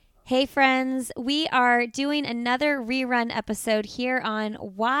Hey friends, we are doing another rerun episode here on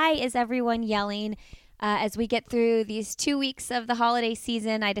Why is Everyone Yelling? As we get through these 2 weeks of the holiday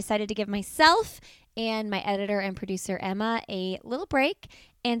season, I decided to give myself and my editor and producer Emma a little break.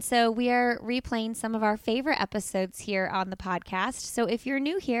 And so we are replaying some of our favorite episodes here on the podcast. So if you're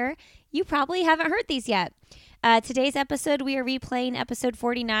new here, you probably haven't heard these yet. Today's episode, we are replaying episode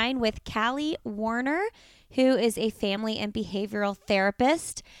 49 with Cali Werner, who is a family and behavioral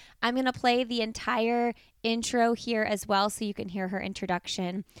therapist. I'm going to play the entire intro here as well so you can hear her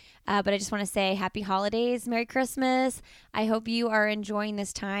introduction. But I just want to say happy holidays, Merry Christmas. I hope you are enjoying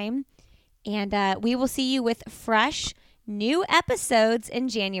this time. And we will see you with fresh, new episodes in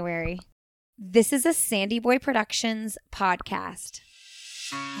January. This is a Sandy Boy Productions podcast.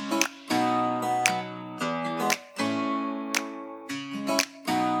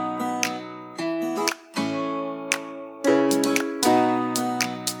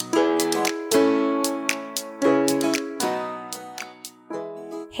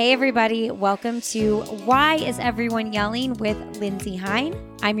 Hey everybody, welcome to Why is Everyone Yelling with Lindsay Hine.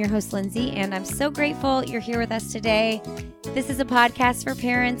 I'm your host Lindsay, and I'm so grateful you're here with us today. This is a podcast for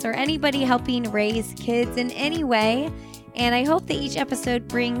parents or anybody helping raise kids in any way, and I hope that each episode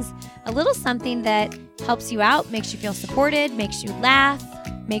brings a little something that helps you out, makes you feel supported, makes you laugh,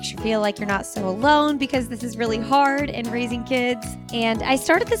 makes you feel like you're not so alone because this is really hard in raising kids. And I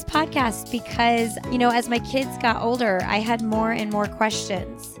started this podcast because, as my kids got older, I had more and more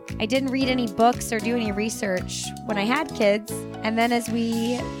questions. I didn't read any books or do any research when I had kids. And then as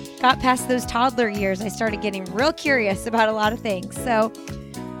we got past those toddler years, I started getting real curious about a lot of things. So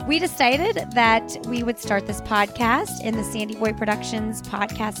we decided that we would start this podcast in the Sandy Boy Productions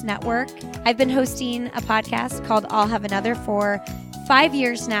podcast network. I've been hosting a podcast called I'll Have Another for 5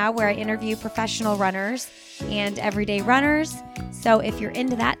 years now, where I interview professional runners and everyday runners. So if you're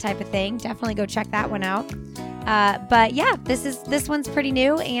into that type of thing, definitely go check that one out. But yeah, this one's pretty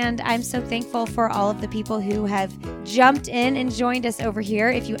new, and I'm so thankful for all of the people who have jumped in and joined us over here.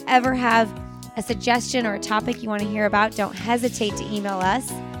 If you ever have a suggestion or a topic you want to hear about, don't hesitate to email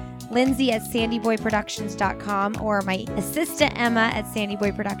us. Lindsay at sandyboyproductions.com or my assistant Emma at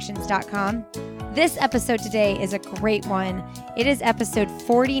sandyboyproductions.com. This episode today is a great one. It is episode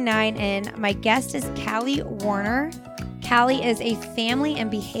 49, and my guest is Cali Werner. Cali is a family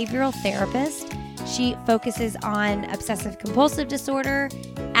and behavioral therapist. She focuses on obsessive compulsive disorder,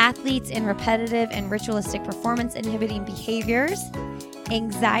 athletes in repetitive and ritualistic performance inhibiting behaviors,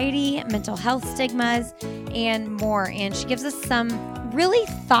 anxiety, mental health stigmas, and more. And she gives us some really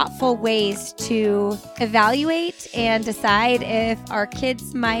thoughtful ways to evaluate and decide if our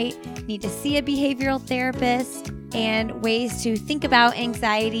kids might need to see a behavioral therapist, and ways to think about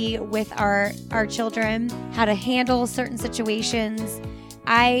anxiety with our children, how to handle certain situations.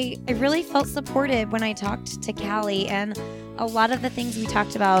 I really felt supported when I talked to Cali, and a lot of the things we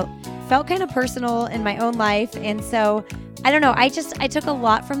talked about felt kind of personal in my own life. And so, I don't know, I took a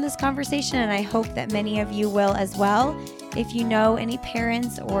lot from this conversation, and I hope that many of you will as well. If you know any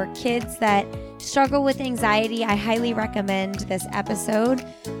parents or kids that struggle with anxiety, I highly recommend this episode,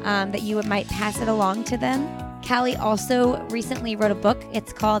 that you might pass it along to them. Cali also recently wrote a book.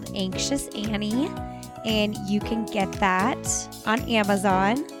 It's called Anxious Annie, and you can get that on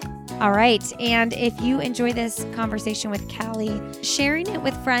Amazon. All right, and if you enjoy this conversation with Cali, sharing it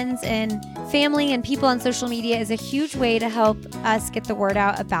with friends and family and people on social media is a huge way to help us get the word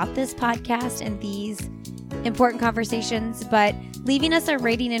out about this podcast and these important conversations. But leaving us a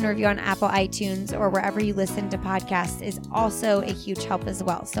rating and review on Apple iTunes or wherever you listen to podcasts is also a huge help as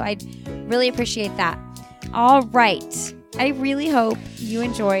well. So I'd really appreciate that. All right. I really hope you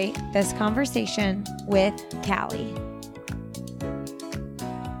enjoy this conversation with Cali.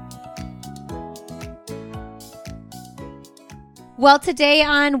 Well, today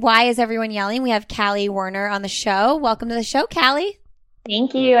on Why is Everyone Yelling, we have Cali Werner on the show. Welcome to the show, Cali.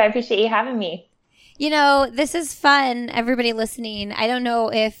 Thank you. I appreciate you having me. This is fun, everybody listening. I don't know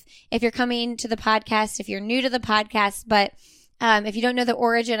if you're coming to the podcast, if you're new to the podcast, but if you don't know the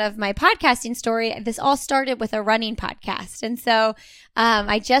origin of my podcasting story, this all started with a running podcast. And so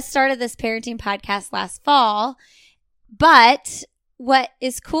I just started this parenting podcast last fall. But what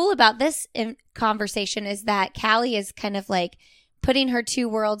is cool about this conversation is that Cali is kind of like putting her two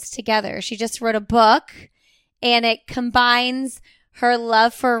worlds together. She just wrote a book, and it combines her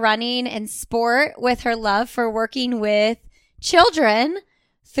love for running and sport with her love for working with children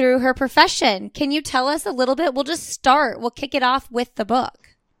through her profession. Can you tell us a little bit? We'll just start. We'll kick it off with the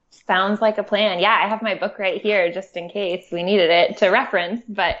book. Sounds like a plan. Yeah, I have my book right here just in case we needed it to reference.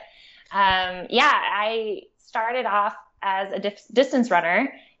 But I started off as a distance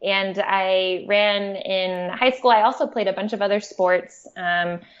runner And I ran in high school. I also played a bunch of other sports.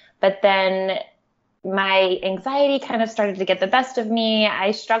 But then my anxiety kind of started to get the best of me.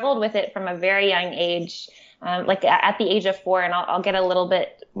 I struggled with it from a very young age, like at the age of 4. And I'll get a little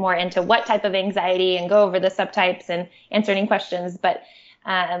bit more into what type of anxiety and go over the subtypes and answer any questions. But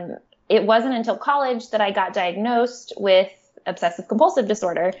it wasn't until college that I got diagnosed with obsessive compulsive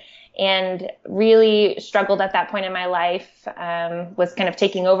disorder, and really struggled at that point in my life, was kind of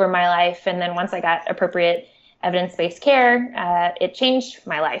taking over my life. And then once I got appropriate evidence-based care, it changed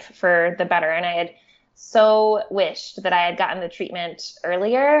my life for the better. And I had so wished that I had gotten the treatment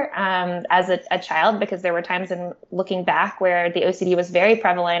earlier, as a child, because there were times in looking back where the OCD was very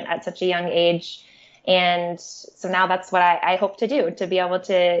prevalent at such a young age. And so now that's what I hope to do, to be able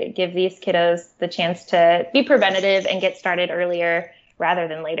to give these kiddos the chance to be preventative and get started earlier rather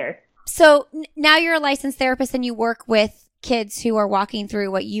than later. So now you're a licensed therapist and you work with kids who are walking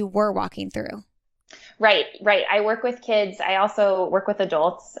through what you were walking through. Right. I work with kids. I also work with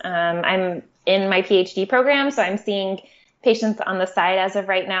adults. I'm in my PhD program, so I'm seeing patients on the side as of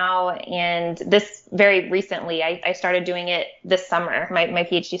right now. And this very recently, I started doing it this summer. My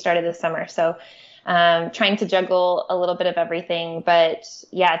PhD started this summer. So trying to juggle a little bit of everything. But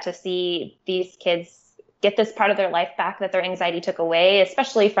yeah, to see these kids get this part of their life back that their anxiety took away,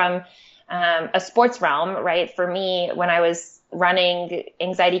 especially from a sports realm, right? For me, when I was running,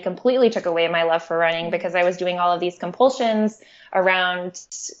 anxiety completely took away my love for running, because I was doing all of these compulsions around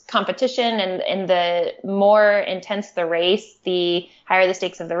competition, and the more intense the race, the higher the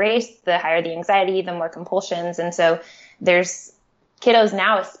stakes of the race, the higher the anxiety, the more compulsions. And so there's kiddos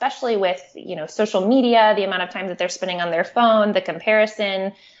now, especially with, social media, the amount of time that they're spending on their phone, the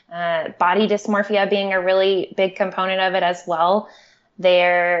comparison, body dysmorphia being a really big component of it as well.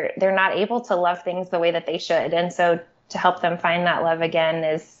 They're not able to love things the way that they should. And so to help them find that love again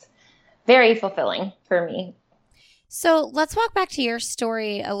is very fulfilling for me. So let's walk back to your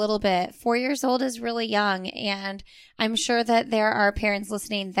story a little bit. 4 years old is really young, and I'm sure that there are parents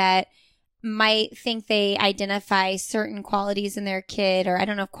listening that might think they identify certain qualities in their kid, or I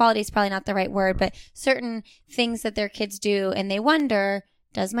don't know if quality is probably not the right word, but certain things that their kids do, and they wonder,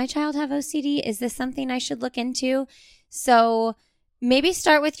 does my child have OCD? Is this something I should look into? So maybe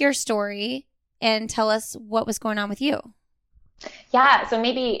start with your story and tell us what was going on with you. Yeah, so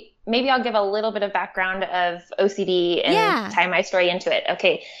maybe I'll give a little bit of background of OCD and tie my story into it.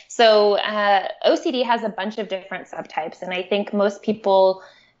 Okay, so OCD has a bunch of different subtypes, and I think most people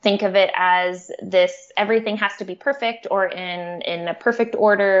think of it as this, everything has to be perfect or in a perfect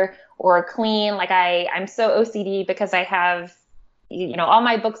order or clean. Like I'm so OCD because I have, all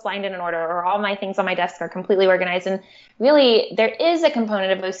my books lined in an order, or all my things on my desk are completely organized. And really, there is a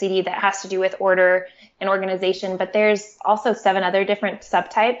component of OCD that has to do with order and organization, but there's also 7 other different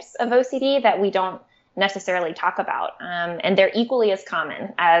subtypes of OCD that we don't necessarily talk about. And they're equally as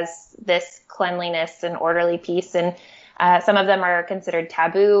common as this cleanliness and orderly piece. And some of them are considered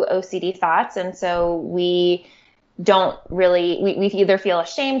taboo OCD thoughts. And so we don't really, we either feel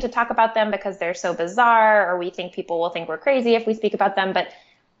ashamed to talk about them because they're so bizarre, or we think people will think we're crazy if we speak about them, but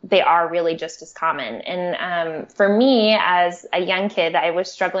they are really just as common. And for me, as a young kid, I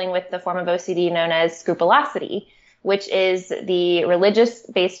was struggling with the form of OCD known as scrupulosity, which is the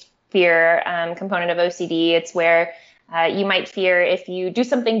religious-based fear component of OCD. It's where you might fear if you do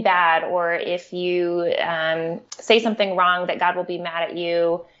something bad, or if you say something wrong, that God will be mad at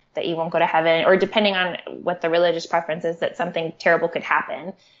you, that you won't go to heaven, or depending on what the religious preference is, that something terrible could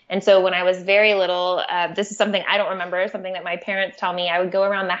happen. And so when I was very little, this is something I don't remember, something that my parents tell me, I would go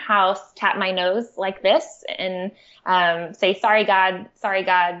around the house, tap my nose like this, and say, sorry, God, sorry,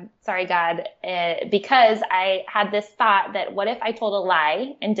 God, sorry, God, because I had this thought that what if I told a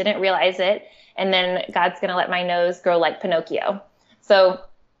lie and didn't realize it, and then God's going to let my nose grow like Pinocchio. So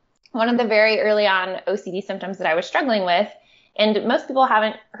one of the very early on OCD symptoms that I was struggling with, and most people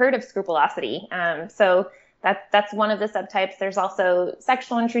haven't heard of scrupulosity. So that's one of the subtypes. There's also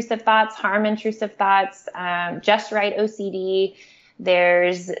sexual intrusive thoughts, harm intrusive thoughts, just right OCD.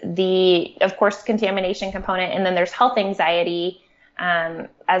 There's of course, contamination component, and then there's health anxiety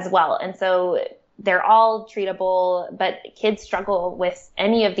as well. And so they're all treatable, but kids struggle with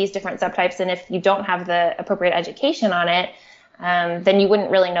any of these different subtypes. And if you don't have the appropriate education on it, then you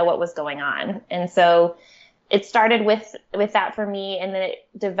wouldn't really know what was going on. And so it started with that for me, and then it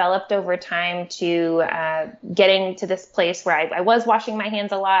developed over time to getting to this place where I was washing my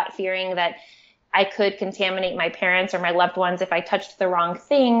hands a lot, fearing that I could contaminate my parents or my loved ones if I touched the wrong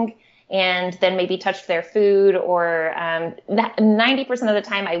thing, and then maybe touched their food, or 90% of the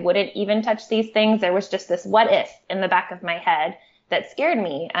time I wouldn't even touch these things. There was just this what if in the back of my head that scared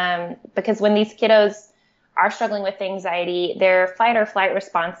me. Because when these kiddos are struggling with anxiety, their fight or flight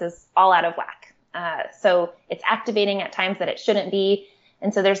response is all out of whack. So it's activating at times that it shouldn't be.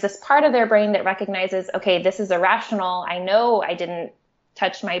 And so there's this part of their brain that recognizes, okay, this is irrational. I know I didn't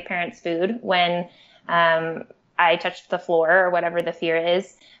touch my parents' food when I touched the floor or whatever the fear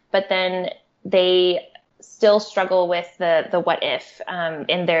is. But then they still struggle with the what if,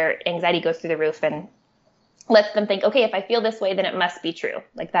 and their anxiety goes through the roof and lets them think, okay, if I feel this way, then it must be true,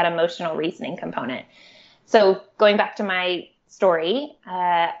 like that emotional reasoning component. So going back to my story,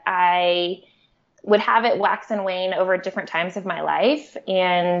 I would have it wax and wane over different times of my life.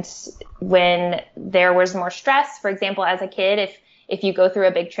 And when there was more stress, for example, as a kid, if you go through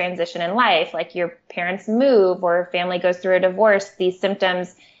a big transition in life, like your parents move or family goes through a divorce, these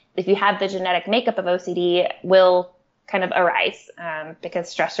symptoms, if you have the genetic makeup of OCD, will kind of arise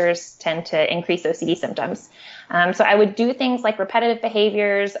because stressors tend to increase OCD symptoms. So I would do things like repetitive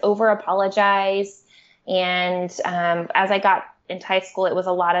behaviors, over-apologize. And as I got into high school, it was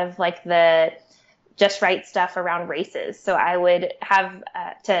a lot of like the just right stuff around races. So I would have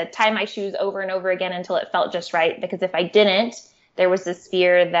to tie my shoes over and over again until it felt just right. Because if I didn't, there was this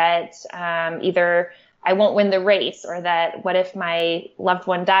fear that either I won't win the race or that what if my loved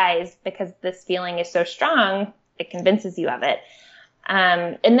one dies, because this feeling is so strong, it convinces you of it.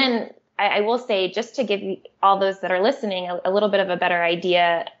 And then I will say, just to give you, all those that are listening a little bit of a better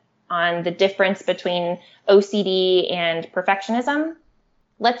idea on the difference between OCD and perfectionism.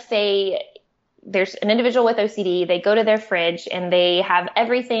 Let's say there's an individual with OCD, they go to their fridge and they have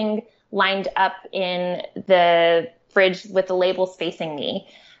everything lined up in the fridge with the labels facing me.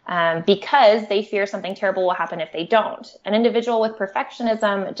 Because they fear something terrible will happen if they don't. An individual with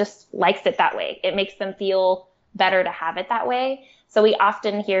perfectionism just likes it that way. It makes them feel better to have it that way. So we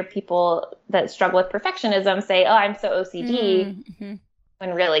often hear people that struggle with perfectionism say, oh, I'm so OCD,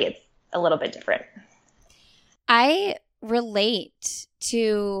 when really it's a little bit different. I relate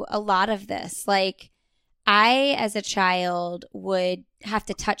to a lot of this. Like, I, as a child, would have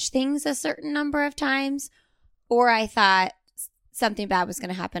to touch things a certain number of times, or I thought something bad was going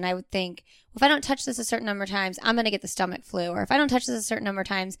to happen. I would think, well, if I don't touch this a certain number of times, I'm going to get the stomach flu. Or if I don't touch this a certain number of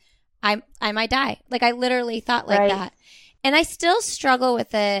times, I might die. Like, I literally thought like that. And I still struggle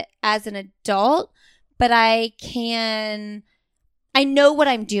with it as an adult, but I know what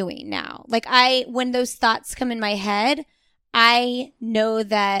I'm doing now. Like, when those thoughts come in my head, I know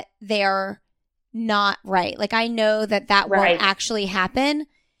that they're not right. Like, I know that won't actually happen,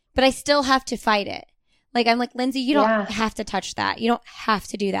 but I still have to fight it. Like, I'm like, Lindsay, you don't have to touch that. You don't have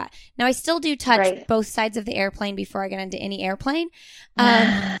to do that. Now, I still do touch both sides of the airplane before I get into any airplane.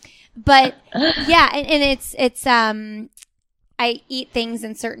 But yeah, and it's I eat things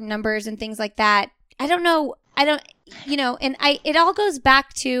in certain numbers and things like that. I don't know. And it all goes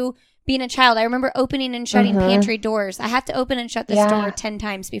back to being a child. I remember opening and shutting pantry doors. I have to open and shut this door 10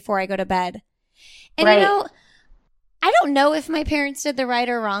 times before I go to bed. And I don't know if my parents did the right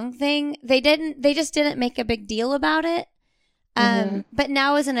or wrong thing. They just didn't make a big deal about it. But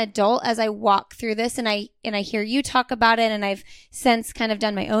now as an adult, as I walk through this and I hear you talk about it, and I've since kind of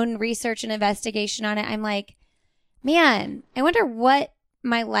done my own research and investigation on it, I'm like, man, I wonder what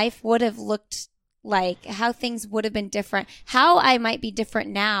my life would have looked like, how things would have been different, how I might be different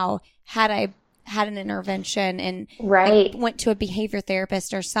now had I had an intervention and like, went to a behavior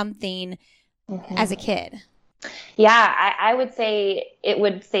therapist or something as a kid. Yeah, I would say it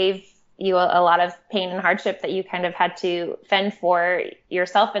would save you a lot of pain and hardship that you kind of had to fend for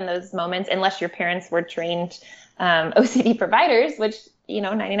yourself in those moments, unless your parents were trained OCD providers, which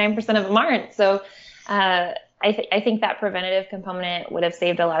 99% of them aren't. So I think that preventative component would have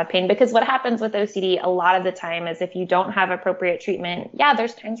saved a lot of pain, because what happens with OCD a lot of the time is if you don't have appropriate treatment,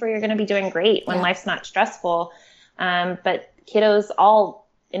 there's times where you're going to be doing great when life's not stressful. But kiddos, all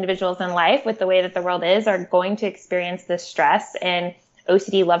individuals in life with the way that the world is, are going to experience this stress, and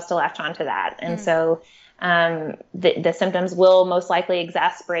OCD loves to latch onto that. And so the symptoms will most likely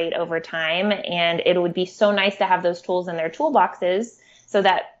exasperate over time, and it would be so nice to have those tools in their toolboxes so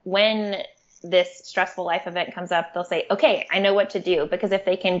that when this stressful life event comes up, they'll say, okay, I know what to do. Because if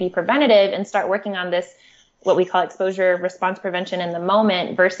they can be preventative and start working on this, what we call exposure response prevention in the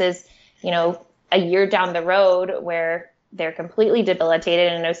moment versus, a year down the road where they're completely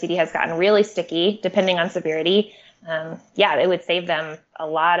debilitated and OCD has gotten really sticky, depending on severity, it would save them a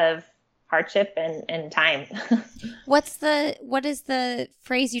lot of hardship and time. What is the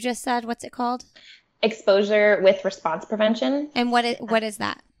phrase you just said? What's it called? Exposure with response prevention. And what is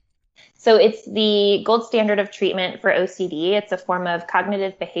that? So it's the gold standard of treatment for OCD. It's a form of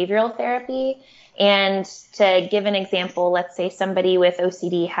cognitive behavioral therapy. And to give an example, let's say somebody with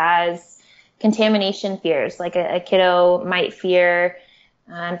OCD has contamination fears, like a kiddo might fear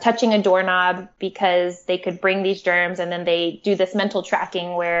touching a doorknob because they could bring these germs, and then they do this mental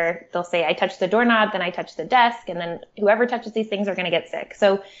tracking where they'll say, I touched the doorknob, then I touched the desk, and then whoever touches these things are going to get sick.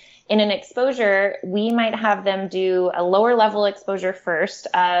 So in an exposure, we might have them do a lower level exposure first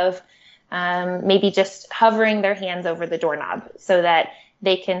of maybe just hovering their hands over the doorknob so that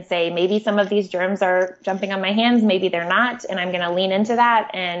they can say, maybe some of these germs are jumping on my hands, maybe they're not, and I'm going to lean into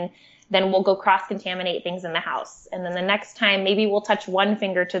that, and then we'll go cross-contaminate things in the house. And then the next time, maybe we'll touch one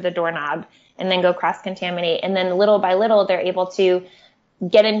finger to the doorknob and then go cross-contaminate. And then little by little, they're able to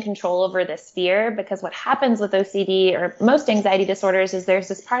get in control over this fear, because what happens with OCD or most anxiety disorders is there's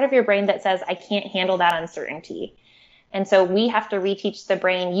this part of your brain that says, I can't handle that uncertainty. And so we have to reteach the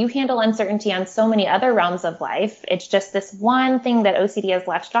brain, you handle uncertainty on so many other realms of life. It's just this one thing that OCD has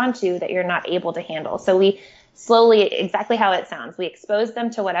latched onto that you're not able to handle. So we slowly, exactly how it sounds, we expose them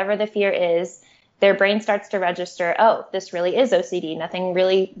to whatever the fear is. Their brain starts to register, oh, this really is OCD. Nothing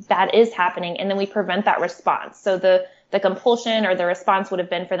really bad is happening. And then we prevent that response. So the compulsion or the response would have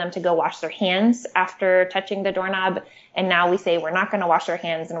been for them to go wash their hands after touching the doorknob. And now we say, we're not going to wash our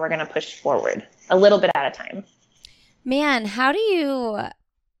hands and we're going to push forward a little bit at a time. Man, how do you,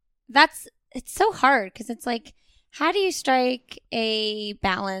 it's so hard because it's like, how do you strike a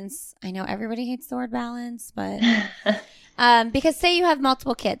balance? I know everybody hates the word balance, but because say you have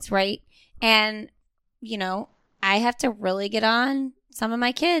multiple kids, right? And, you know, I have to really get on some of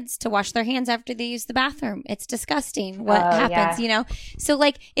my kids to wash their hands after they use the bathroom. It's disgusting what happens, you know? So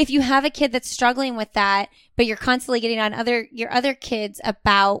like if you have a kid that's struggling with that, but you're constantly getting on your other kids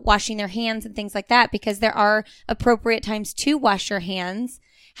about washing their hands and things like that, because there are appropriate times to wash your hands.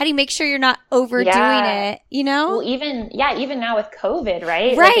 How do you make sure you're not overdoing it, you know? Well, even now with COVID,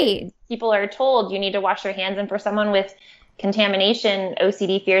 right? Right. Like, people are told you need to wash your hands. And for someone with contamination,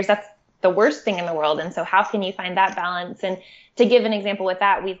 OCD fears, that's the worst thing in the world. And so how can you find that balance? And to give an example with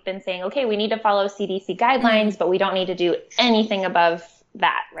that, we've been saying, okay, we need to follow CDC guidelines, but we don't need to do anything above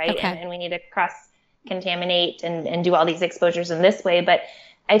that, right? Okay. And we need to cross-contaminate and do all these exposures in this way. But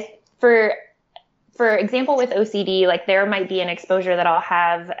for example, with OCD, like there might be an exposure that I'll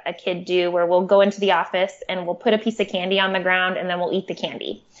have a kid do where we'll go into the office and we'll put a piece of candy on the ground and then we'll eat the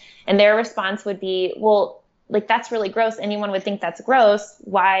candy. And their response would be, well, like, that's really gross. Anyone would think that's gross.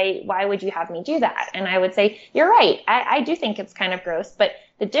 Why would you have me do that? And I would say, you're right. I do think it's kind of gross. But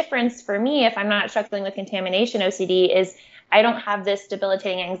the difference for me, if I'm not struggling with contamination OCD, is I don't have this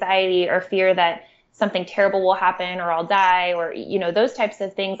debilitating anxiety or fear that something terrible will happen or I'll die or, you know, those types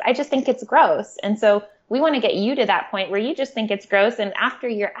of things. I just think it's gross. And so we want to get you to that point where you just think it's gross. And after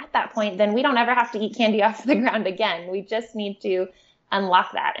you're at that point, then we don't ever have to eat candy off the ground again. We just need to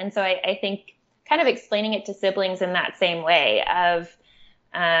unlock that. And so I think kind of explaining it to siblings in that same way of,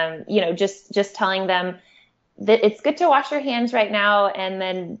 you know, just telling them that it's good to wash your hands right now. And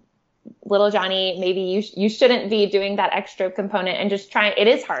then little Johnny, maybe you shouldn't be doing that extra component, and just trying, it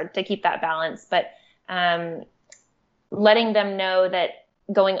is hard to keep that balance, but letting them know that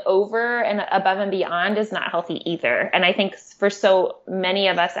going over and above and beyond is not healthy either. And I think for so many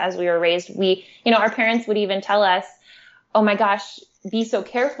of us, as we were raised, our parents would even tell us, oh my gosh, be so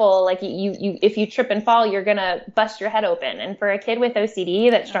careful. Like you, if you trip and fall, you're going to bust your head open. And for a kid with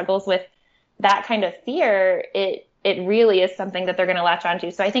OCD that struggles with that kind of fear, it really is something that they're going to latch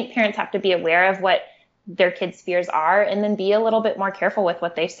onto. So I think parents have to be aware of what their kids' fears are, and then be a little bit more careful with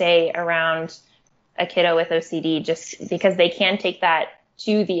what they say around a kiddo with OCD, just because they can take that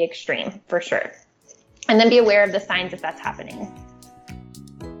to the extreme for sure. And then be aware of the signs if that's happening.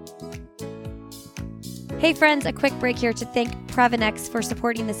 Hey friends, a quick break here to thank Previnex for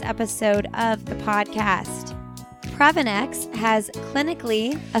supporting this episode of the podcast. Previnex has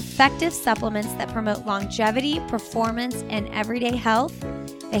clinically effective supplements that promote longevity, performance, and everyday health.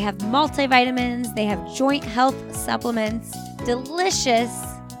 They have multivitamins, they have joint health supplements, delicious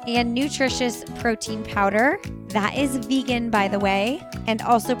and nutritious protein powder that is vegan, by the way, and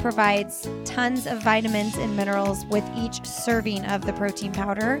also provides tons of vitamins and minerals with each serving of the protein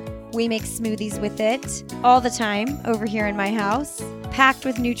powder. We make smoothies with it all the time over here in my house, packed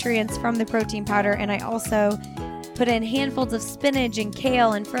with nutrients from the protein powder. And I also put in handfuls of spinach and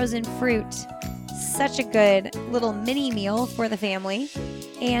kale and frozen fruit. Such a good little mini meal for the family.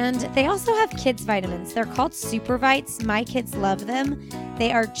 And they also have kids vitamins. They're called Supervites. My kids love them.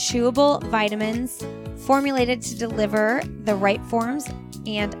 They are chewable vitamins formulated to deliver the right forms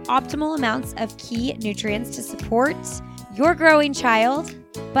and optimal amounts of key nutrients to support your growing child.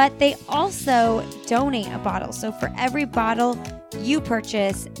 But they also donate a bottle. So for every bottle you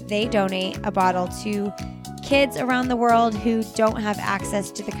purchase, they donate a bottle to kids around the world who don't have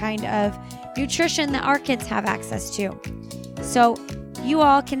access to the kind of nutrition that our kids have access to. So you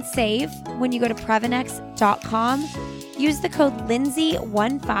all can save when you go to Previnex.com. Use the code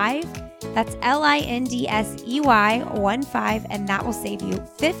Lindsay15. That's LINDSEY15, and that will save you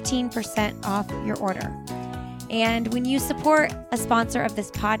 15% off your order. And when you support a sponsor of this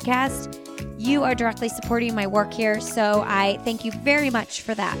podcast, you are directly supporting my work here, so I thank you very much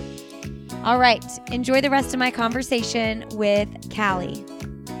for that. All right, enjoy the rest of my conversation with Cali.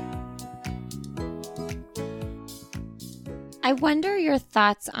 I wonder your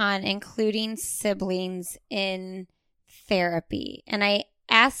thoughts on including siblings in therapy. And I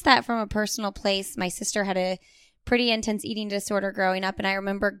asked that from a personal place. My sister had a pretty intense eating disorder growing up, and I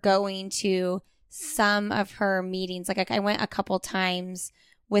remember going to some of her meetings. Like I went a couple times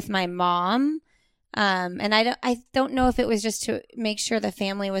with my mom, and I don't know if it was just to make sure the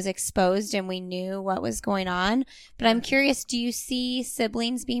family was exposed and we knew what was going on. But I'm curious, do you see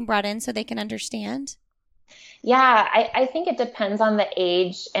siblings being brought in so they can understand? Yeah, I think it depends on the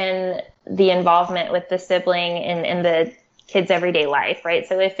age and the involvement with the sibling in the kid's everyday life, right?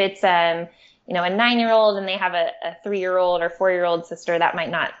 So if it's a 9-year-old and they have a 3-year-old or 4-year-old sister, that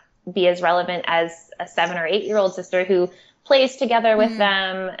might not be as relevant as a 7 or 8-year-old sister who plays together with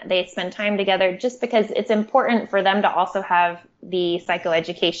them. They spend time together, just because it's important for them to also have the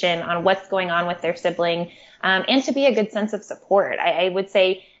psychoeducation on what's going on with their sibling, and to be a good sense of support. I would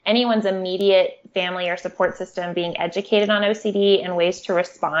say anyone's immediate family or support system being educated on OCD and ways to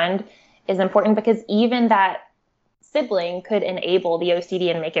respond is important, because even that sibling could enable the OCD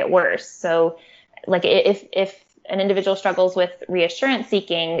and make it worse. So like if an individual struggles with reassurance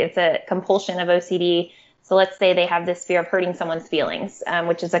seeking, it's a compulsion of OCD. So let's say they have this fear of hurting someone's feelings,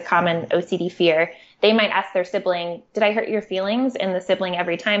 which is a common OCD fear. They might ask their sibling, "Did I hurt your feelings?" And the sibling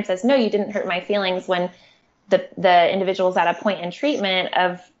every time says, "No, you didn't hurt my feelings," when the individual's at a point in treatment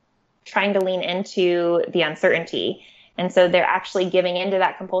of trying to lean into the uncertainty. And so they're actually giving into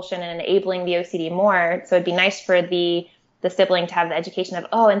that compulsion and enabling the OCD more. So it'd be nice for the sibling to have the education of,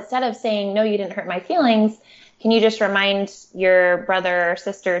 oh, instead of saying, "No, you didn't hurt my feelings," can you just remind your brother or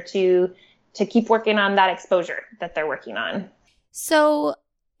sister to keep working on that exposure that they're working on? So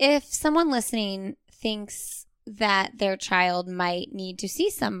if someone listening thinks that their child might need to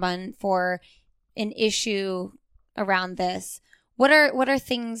see someone for an issue around this, what are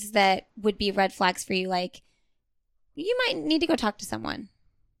things that would be red flags for you? Like, you might need to go talk to someone.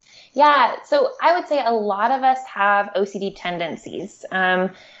 Yeah. So I would say a lot of us have OCD tendencies.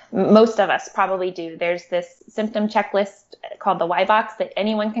 Most of us probably do. There's this symptom checklist called the Y box that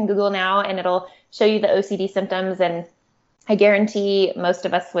anyone can Google now, and it'll show you the OCD symptoms. And I guarantee most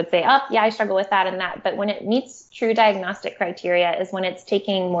of us would say, "Oh, yeah, I struggle with that and that." But when it meets true diagnostic criteria is when it's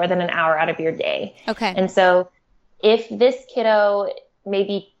taking more than an hour out of your day. Okay. And so if this kiddo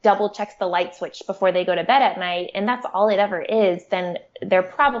maybe double checks the light switch before they go to bed at night, and that's all it ever is, then they're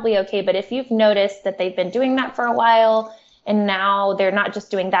probably okay. But if you've noticed that they've been doing that for a while, and now they're not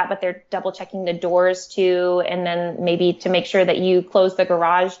just doing that, but they're double checking the doors too, and then maybe to make sure that you close the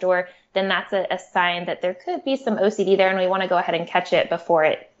garage door, then that's a sign that there could be some OCD there, and we want to go ahead and catch it before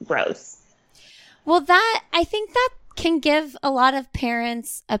it grows. Well, I think that can give a lot of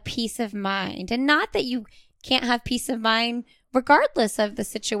parents a peace of mind. And not that you can't have peace of mind regardless of the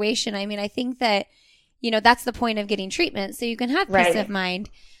situation. I mean, I think that, that's the point of getting treatment, so you can have peace of mind.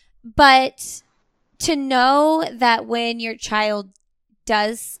 But to know that when your child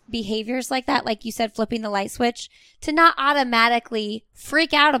does behaviors like that, like you said, flipping the light switch, to not automatically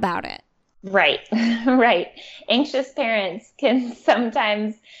freak out about it. Right. Right. Anxious parents can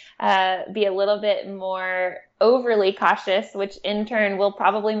sometimes be a little bit more overly cautious, which in turn will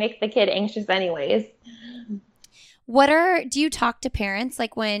probably make the kid anxious anyways. Do you talk to parents,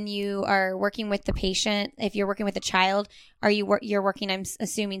 like when you are working with the patient, if you're working with a child, you're working, I'm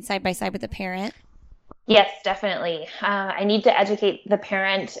assuming, side by side with the parent? Yes, definitely. I need to educate the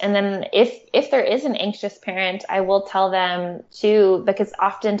parent. And then if there is an anxious parent, I will tell them too, because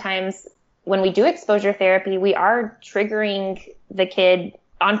oftentimes when we do exposure therapy, we are triggering the kid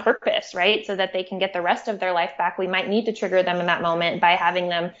on purpose, right? So that they can get the rest of their life back. We might need to trigger them in that moment by having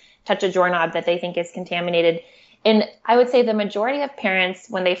them touch a doorknob that they think is contaminated. And I would say the majority of parents,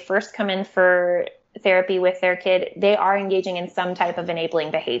 when they first come in for therapy with their kid, they are engaging in some type of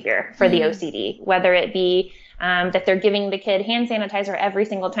enabling behavior for the OCD, whether it be that they're giving the kid hand sanitizer every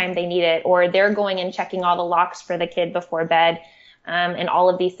single time they need it, or they're going and checking all the locks for the kid before bed. And all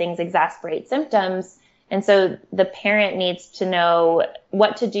of these things exacerbate symptoms. And so the parent needs to know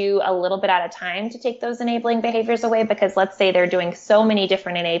what to do a little bit at a time to take those enabling behaviors away, because let's say they're doing so many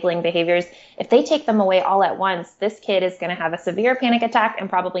different enabling behaviors. If they take them away all at once, this kid is going to have a severe panic attack and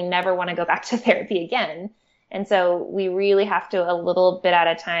probably never want to go back to therapy again. And so we really have to, a little bit at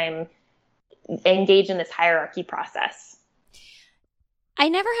a time, engage in this hierarchy process. I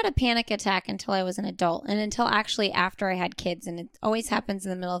never had a panic attack until I was an adult, and until actually after I had kids, and it always happens in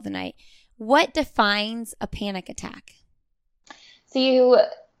the middle of the night. What defines a panic attack? So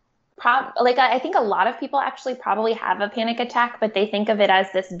I think a lot of people actually probably have a panic attack, but they think of it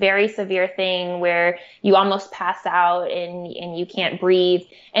as this very severe thing where you almost pass out and you can't breathe.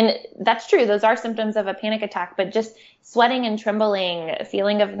 And that's true. Those are symptoms of a panic attack, but just sweating and trembling,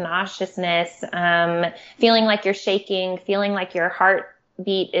 feeling of nauseousness, feeling like you're shaking, feeling like your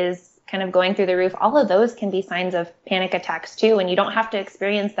heartbeat is kind of going through the roof. All of those can be signs of panic attacks too. And you don't have to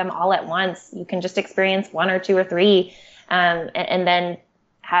experience them all at once. You can just experience one or two or three, and then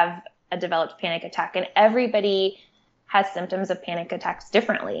have a developed panic attack. And everybody has symptoms of panic attacks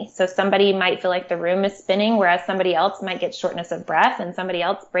differently. So somebody might feel like the room is spinning, whereas somebody else might get shortness of breath, and somebody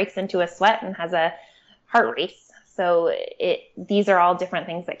else breaks into a sweat and has a heart race. So these are all different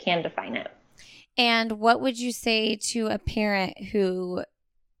things that can define it. And what would you say to a parent who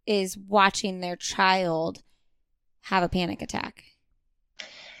is watching their child have a panic attack?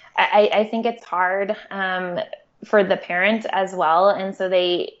 I think it's hard for the parent as well. And so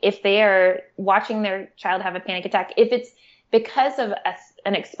if they are watching their child have a panic attack, if it's because of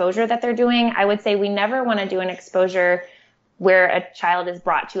an exposure that they're doing, I would say we never want to do an exposure where a child is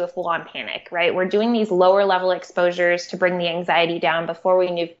brought to a full-on panic, right? We're doing these lower level exposures to bring the anxiety down before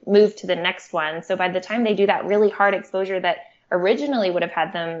we move to the next one. So by the time they do that really hard exposure that originally would have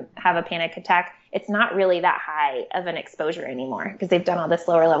had them have a panic attack, it's not really that high of an exposure anymore because they've done all this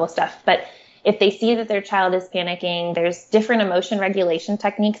lower level stuff. But if they see that their child is panicking, there's different emotion regulation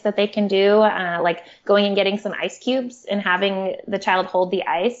techniques that they can do, like going and getting some ice cubes and having the child hold the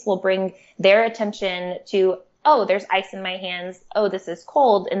ice will bring their attention to, oh, there's ice in my hands. Oh, this is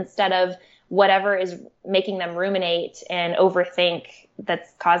cold, instead of whatever is making them ruminate and overthink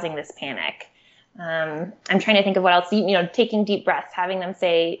that's causing this panic. I'm trying to think of what else, taking deep breaths, having them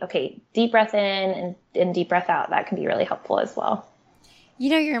say, okay, deep breath in and deep breath out. That can be really helpful as well.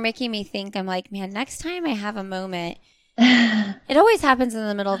 You're making me think, I'm like, man, next time I have a moment, it always happens in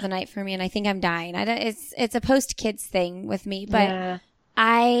the middle of the night for me, and I think I'm dying. It's a post-kids thing with me, but yeah.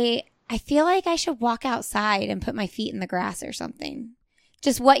 I feel like I should walk outside and put my feet in the grass or something.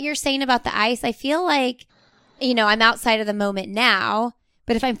 Just what you're saying about the ice, I feel like, I'm outside of the moment now,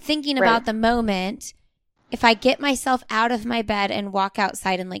 but if I'm thinking about the moment, if I get myself out of my bed and walk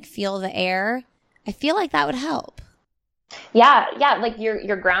outside and feel the air, I feel like that would help. Yeah. Like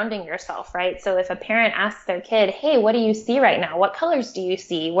you're grounding yourself, right? So if a parent asks their kid, hey, what do you see right now? What colors do you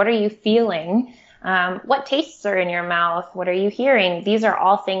see? What are you feeling? What tastes are in your mouth? What are you hearing? These are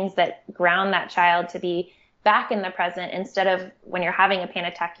all things that ground that child to be back in the present, instead of when you're having a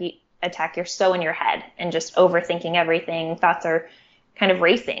panic attack, you're so in your head and just overthinking everything. Thoughts are kind of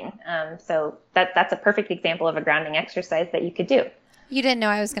racing. So that's a perfect example of a grounding exercise that you could do. You didn't know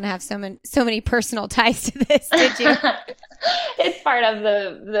I was going to have so many personal ties to this, did you? It's part of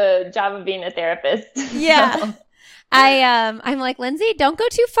the job of being a therapist. Yeah. So. I'm like, Lindsay, don't go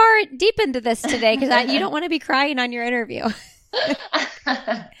too far deep into this today, because you don't want to be crying on your interview.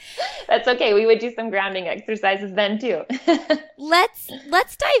 That's okay. We would do some grounding exercises then too. Let's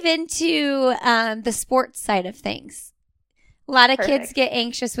dive into the sports side of things. A lot of kids get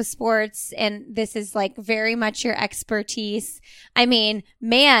anxious with sports, and this is very much your expertise. I mean,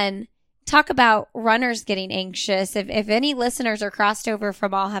 man, talk about runners getting anxious. If any listeners are crossed over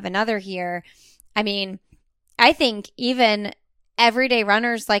from I'll Have Another here, I mean, I think even everyday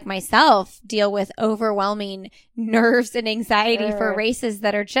runners like myself deal with overwhelming nerves and anxiety for races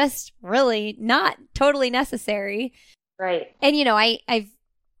that are just really not totally necessary. Right. And, I've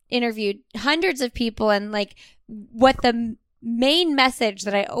interviewed hundreds of people, and what the main message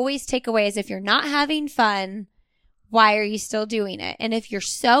that I always take away is, if you're not having fun, why are you still doing it? And if you're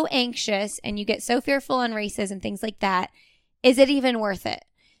so anxious and you get so fearful on races and things like that, is it even worth it?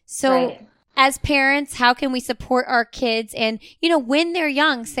 So as parents, how can we support our kids? And, when they're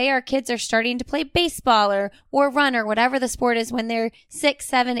young, say our kids are starting to play baseball or run or whatever the sport is when they're 6,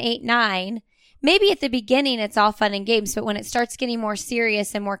 7, 8, 9, maybe at the beginning it's all fun and games, but when it starts getting more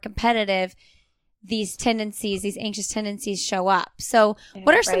serious and more competitive, these anxious tendencies show up. So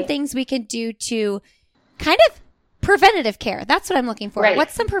what are some things we can do to kind of preventative care? That's what I'm looking for.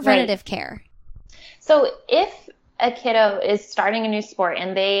 What's some preventative care? So if a kiddo is starting a new sport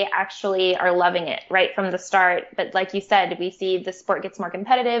and they actually are loving it right from the start, but like you said, we see the sport gets more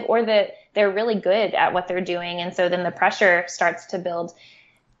competitive or that they're really good at what they're doing. And so then the pressure starts to build.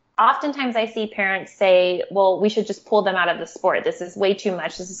 Oftentimes I see parents say, well, we should just pull them out of the sport. This is way too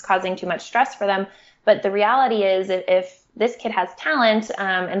much. This is causing too much stress for them. But the reality is if this kid has talent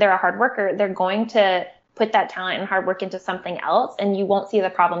and they're a hard worker, they're going to put that talent and hard work into something else, and you won't see the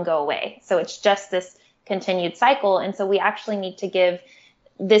problem go away. So it's just this continued cycle. And so we actually need to give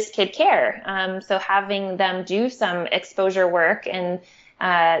this kid care. So having them do some exposure work and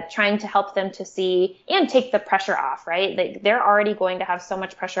trying to help them to see and take the pressure off, right? They're already going to have so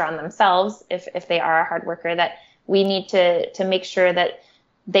much pressure on themselves if they are a hard worker, that we need to make sure that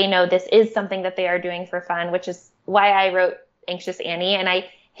they know this is something that they are doing for fun, which is why I wrote Anxious Annie. And I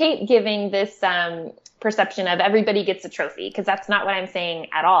hate giving this perception of everybody gets a trophy, because that's not what I'm saying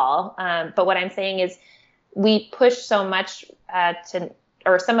at all. But what I'm saying is we push so much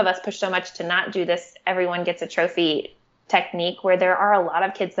or some of us push so much to not do this everyone gets a trophy technique, where there are a lot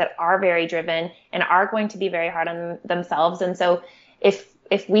of kids that are very driven and are going to be very hard on themselves. And so if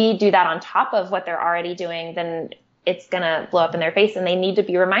we do that on top of what they're already doing, then it's going to blow up in their face, and they need to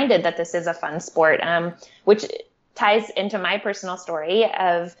be reminded that this is a fun sport, which ties into my personal story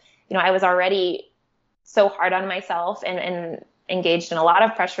of, I was already so hard on myself and engaged in a lot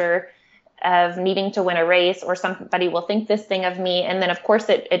of pressure of needing to win a race, or somebody will think this thing of me. And then of course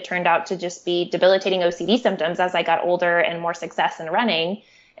it turned out to just be debilitating OCD symptoms as I got older and more success in running.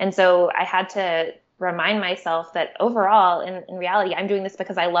 And so I had to remind myself that overall, in reality, I'm doing this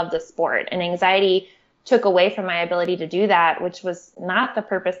because I love the sport, and anxiety took away from my ability to do that, which was not the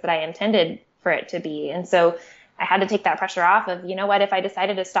purpose that I intended for it to be. And so I had to take that pressure off of, what, if I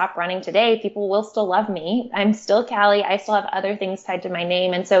decided to stop running today, people will still love me. I'm still Cali. I still have other things tied to my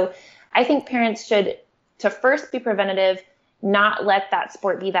name. And so I think parents should, to first be preventative, not let that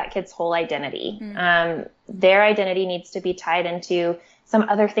sport be that kid's whole identity. Their identity needs to be tied into some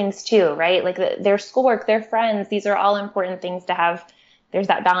other things too, right? Like their schoolwork, their friends, these are all important things to have. There's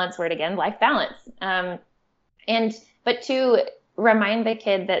that balance word again, life balance. But to remind the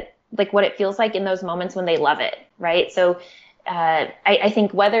kid that, like, what it feels like in those moments when they love it, right? So I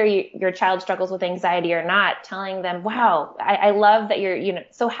think whether your child struggles with anxiety or not, telling them, wow, I love that you're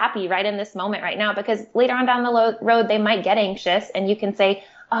so happy right in this moment right now, because later on down the road, they might get anxious, and you can say,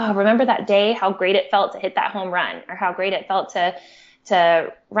 oh, remember that day, how great it felt to hit that home run, or how great it felt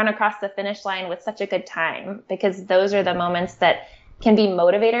to run across the finish line with such a good time, because those are the moments that can be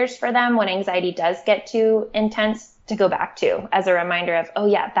motivators for them when anxiety does get too intense, to go back to as a reminder of, oh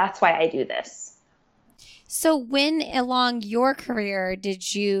yeah, that's why I do this. So when along your career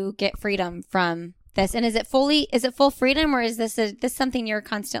did you get freedom from this? And is it full freedom, or is this something you're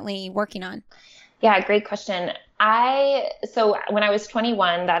constantly working on? Yeah, great question. So when I was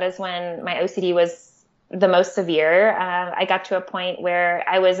 21, that is when my OCD was the most severe. I got to a point where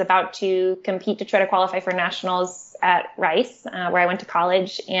I was about to compete to try to qualify for nationals at Rice, where I went to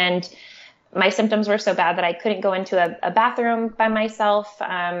college, and my symptoms were so bad that I couldn't go into a bathroom by myself.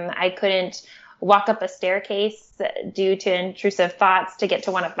 I couldn't walk up a staircase due to intrusive thoughts to get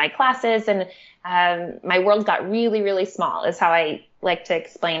to one of my classes. And my world got really, really small is how I like to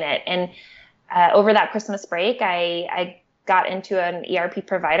explain it. And over that Christmas break, I got into an ERP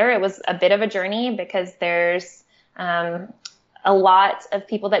provider. It was a bit of a journey because there's a lot of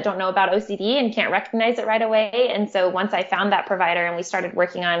people that don't know about OCD and can't recognize it right away. And so once I found that provider and we started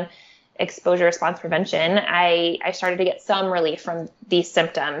working on exposure response prevention, I started to get some relief from these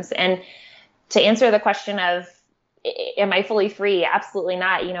symptoms. And to answer the question of, am I fully free? Absolutely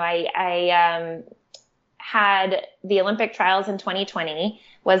not. I had the Olympic trials in 2020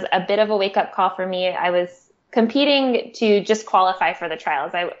 was a bit of a wake up call for me. I was competing to just qualify for the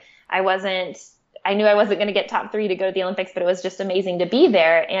trials. I knew I wasn't going to get top 3 to go to the Olympics, but it was just amazing to be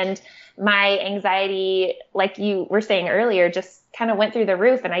there. And my anxiety, like you were saying earlier, just kind of went through the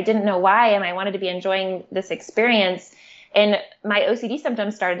roof, and I didn't know why. And I wanted to be enjoying this experience. And my OCD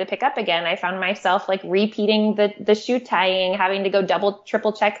symptoms started to pick up again. I found myself like repeating the shoe tying, having to go double,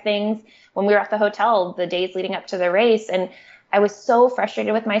 triple check things when we were at the hotel the days leading up to the race. And I was so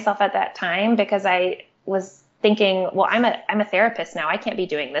frustrated with myself at that time because I was thinking, well, I'm a therapist now. I can't be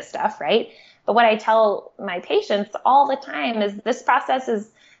doing this stuff, right? But what I tell my patients all the time is this process is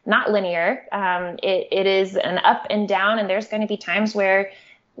not linear. It is an up and down, and there's going to be times where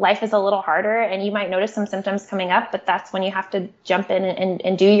life is a little harder and you might notice some symptoms coming up, but that's when you have to jump in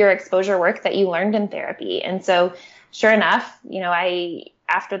and do your exposure work that you learned in therapy. And so sure enough, I,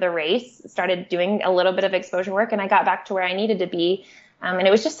 after the race, started doing a little bit of exposure work, and I got back to where I needed to be. And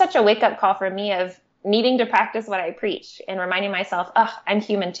it was just such a wake up call for me of, needing to practice what I preach and reminding myself, oh, I'm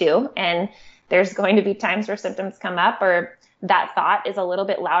human too. And there's going to be times where symptoms come up or that thought is a little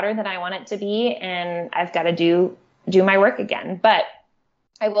bit louder than I want it to be. And I've got to do my work again. But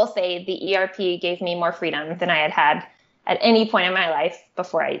I will say the ERP gave me more freedom than I had had at any point in my life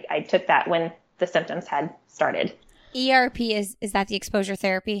before I took that when the symptoms had started. ERP, is that the exposure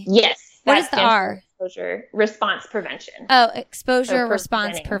therapy? Yes. What is the R? Exposure response prevention. Oh, exposure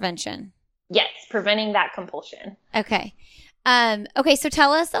response prevention. Yes, preventing that compulsion. Okay. Okay, so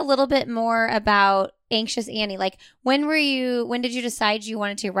tell us a little bit more about Anxious Annie. Like, when did you decide you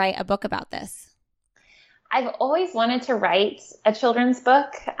wanted to write a book about this? I've always wanted to write a children's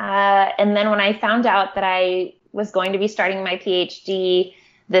book. And then when I found out that I was going to be starting my PhD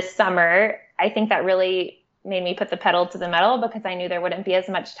this summer, I think that really made me put the pedal to the metal because I knew there wouldn't be as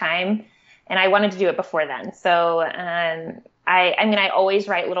much time and I wanted to do it before then. So, I always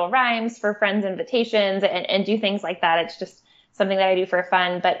write little rhymes for friends' invitations and do things like that. It's just something that I do for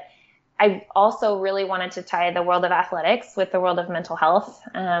fun. But I also really wanted to tie the world of athletics with the world of mental health.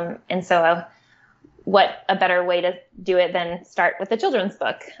 And so what a better way to do it than start with a children's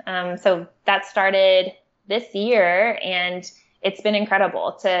book. So that started this year and it's been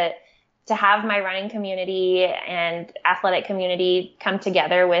incredible to have my running community and athletic community come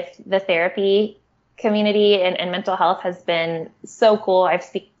together with the therapy community and mental health has been so cool. I've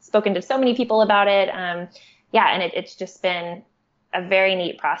spoken to so many people about it. And it's just been a very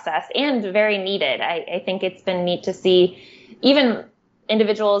neat process and very needed. I think it's been neat to see even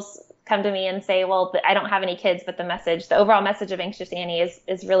individuals come to me and say, well, I don't have any kids, but the overall message of Anxious Annie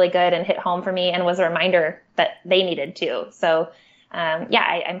is really good and hit home for me and was a reminder that they needed too. So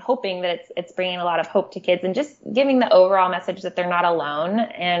I'm hoping that it's bringing a lot of hope to kids and just giving the overall message that they're not alone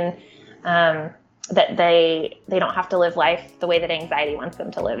and that they don't have to live life the way that anxiety wants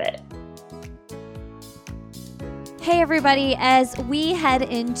them to live it. Hey everybody, as we head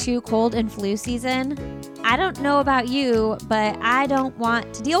into cold and flu season, I don't know about you, but I don't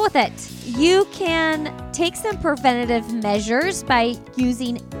want to deal with it. You can take some preventative measures by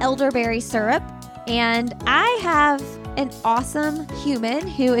using elderberry syrup, and I have an awesome human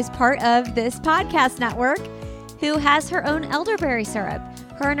who is part of this podcast network who has her own elderberry syrup.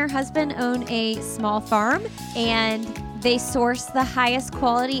 Her and her husband own a small farm and they source the highest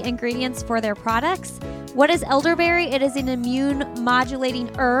quality ingredients for their products. What is elderberry? It is an immune modulating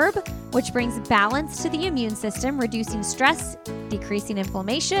herb which brings balance to the immune system, reducing stress, decreasing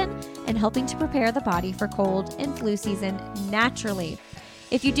inflammation, and helping to prepare the body for cold and flu season naturally.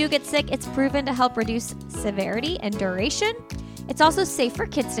 If you do get sick, it's proven to help reduce severity and duration. It's also safe for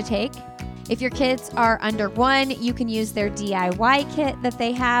kids to take. If your kids are under 1, you can use their DIY kit that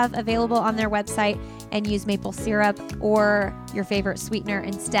they have available on their website and use maple syrup or your favorite sweetener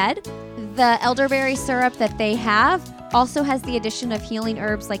instead. The elderberry syrup that they have also has the addition of healing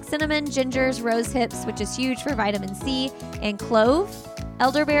herbs like cinnamon, gingers, rose hips, which is huge for vitamin C, and clove.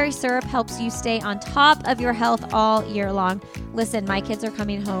 Elderberry syrup helps you stay on top of your health all year long. Listen, my kids are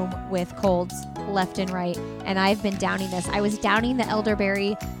coming home with colds left and right, and I've been downing this. I was downing the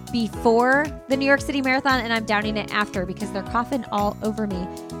elderberry before the New York City Marathon, and I'm downing it after because they're coughing all over me.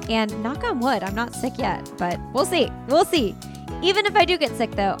 And knock on wood, I'm not sick yet, but we'll see. We'll see. Even if I do get sick,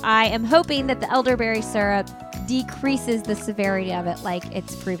 though, I am hoping that the elderberry syrup decreases the severity of it like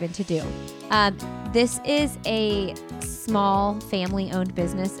it's proven to do. This is a small family-owned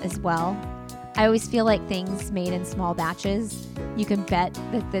business as well. I always feel like things made in small batches, you can bet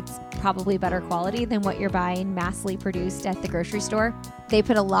that that's probably better quality than what you're buying massively produced at the grocery store. They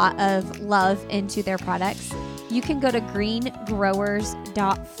put a lot of love into their products. You can go to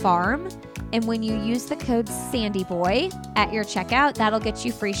greengrowers.farm, and when you use the code SandyBoy at your checkout, that'll get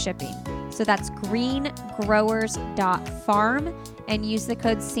you free shipping. So that's greengrowers.farm and use the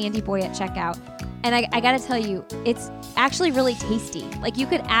code SandyBoy at checkout. And I got to tell you, it's actually really tasty. Like you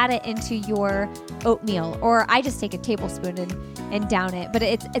could add it into your oatmeal, or I just take a tablespoon and down it. But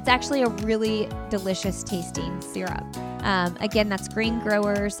it's actually a really delicious tasting syrup. Again, that's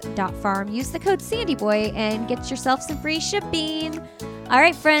greengrowers.farm. Use the code SandyBoy and get yourself some free shipping. All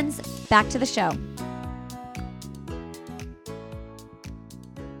right, friends, back to the show.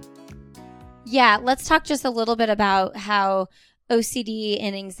 Yeah, let's talk just a little bit about how OCD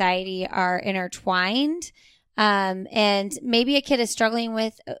and anxiety are intertwined. And maybe a kid is struggling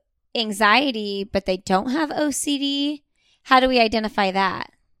with anxiety, but they don't have OCD. How do we identify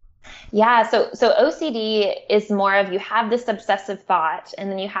that? Yeah, so OCD is more of you have this obsessive thought, and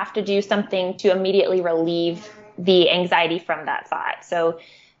then you have to do something to immediately relieve the anxiety from that thought. So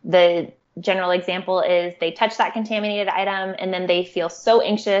the general example is they touch that contaminated item, and then they feel so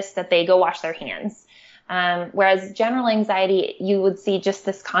anxious that they go wash their hands. Whereas general anxiety, you would see just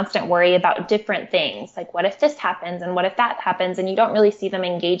this constant worry about different things. Like, what if this happens? And what if that happens? And you don't really see them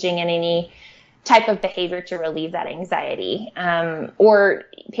engaging in any type of behavior to relieve that anxiety. Or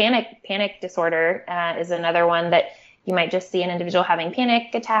panic disorder is another one that you might just see an individual having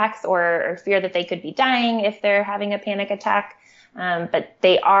panic attacks or fear that they could be dying if they're having a panic attack. But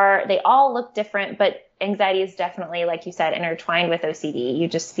they all look different, but anxiety is definitely, like you said, intertwined with OCD. You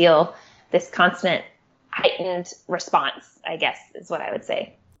just feel this constant heightened response, I guess, is what I would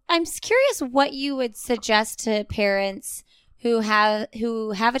say. I'm curious what you would suggest to parents who have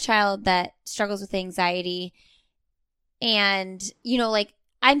a child that struggles with anxiety. And, like,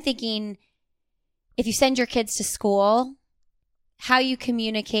 I'm thinking, if you send your kids to school, how you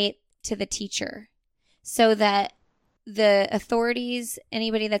communicate to the teacher so that the authorities,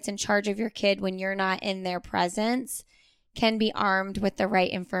 anybody that's in charge of your kid when you're not in their presence, can be armed with the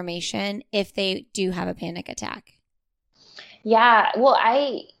right information if they do have a panic attack. Yeah, well,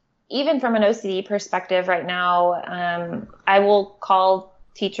 even from an OCD perspective right now, I will call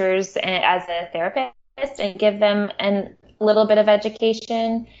teachers as a therapist and give them a little bit of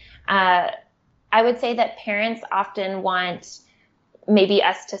education. I would say that parents often want maybe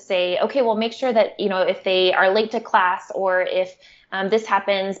us to say, okay, well, make sure that, if they are late to class or if this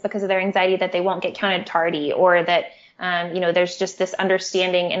happens because of their anxiety, that they won't get counted tardy, or that there's just this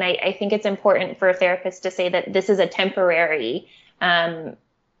understanding. And I think it's important for a therapist to say that this is a temporary,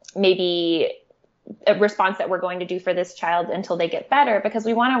 maybe a response that we're going to do for this child until they get better, because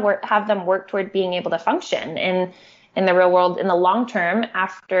we want to have them work toward being able to function in the real world in the long term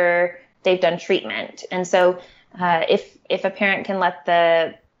after they've done treatment. And so if a parent can let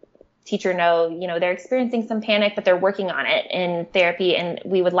the teacher know, they're experiencing some panic, but they're working on it in therapy, and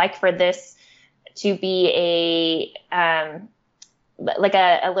we would like for this to be a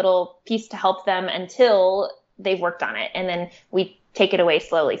little piece to help them until they've worked on it. And then we take it away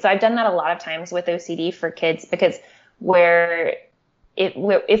slowly. So I've done that a lot of times with OCD for kids, because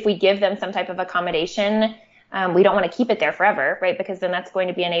if we give them some type of accommodation, we don't want to keep it there forever, right? Because then that's going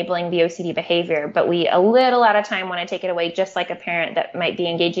to be enabling the OCD behavior. But we a little at a time want to take it away, just like a parent that might be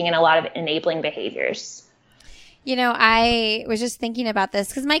engaging in a lot of enabling behaviors. I was just thinking about this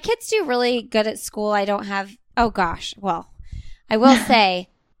because my kids do really good at school. I don't have, I will say,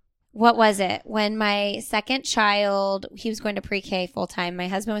 what was it? When my second child, he was going to pre-K full time. My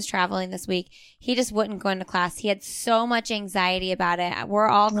husband was traveling this week. He just wouldn't go into class. He had so much anxiety about it. We're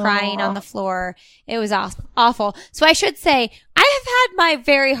all crying on the floor. It was awful. So I should say, I have had my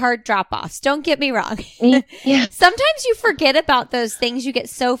very hard drop-offs. Don't get me wrong. Yeah. Sometimes you forget about those things. You get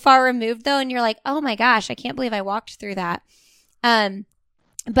so far removed though, and you're like, oh my gosh, I can't believe I walked through that.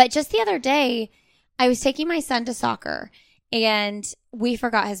 But just the other day, I was taking my son to soccer, and we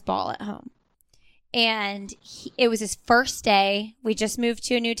forgot his ball at home. And it was his first day. We just moved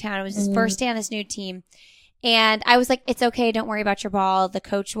to a new town. It was his first day on his new team. And I was like, it's okay. Don't worry about your ball. The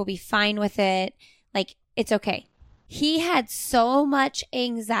coach will be fine with it. Like, it's okay. He had so much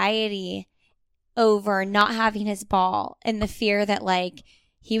anxiety over not having his ball and the fear that, like,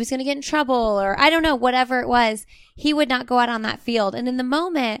 he was going to get in trouble, or I don't know, whatever it was. He would not go out on that field. And in the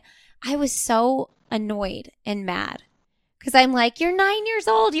moment, I was so annoyed and mad. Because I'm like, you're 9 years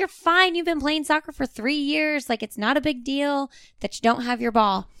old. You're fine. You've been playing soccer for 3 years. Like, it's not a big deal that you don't have your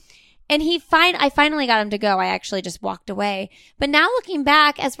ball. And I finally got him to go. I actually just walked away. But now looking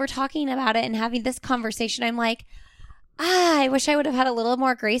back, as we're talking about it and having this conversation, I'm like, I wish I would have had a little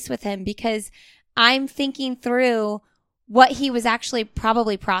more grace with him, because I'm thinking through what he was actually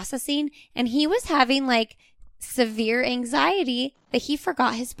probably processing. And he was having like severe anxiety that he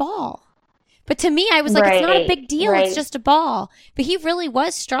forgot his ball. But to me, I was like, it's not a big deal. Right. It's just a ball. But he really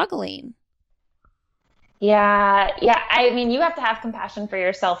was struggling. Yeah. I mean, you have to have compassion for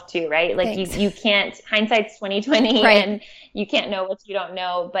yourself too, right? Like you can't, hindsight's 20/20, right. And you can't know what you don't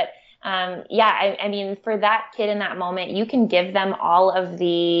know. But I mean, for that kid in that moment, you can give them all of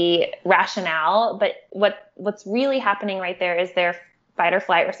the rationale, but what's really happening right there is their fight or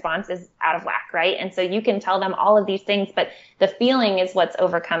flight response is out of whack, right? And so you can tell them all of these things, but the feeling is what's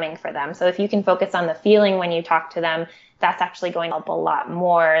overcoming for them. So if you can focus on the feeling when you talk to them, that's actually going to help a lot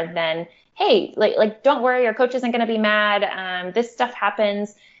more than, hey, like don't worry, your coach isn't going to be mad. This stuff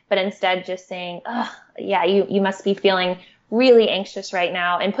happens. But instead just saying, oh, yeah, you must be feeling really anxious right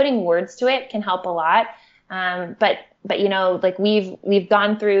now, and putting words to it can help a lot. But like we've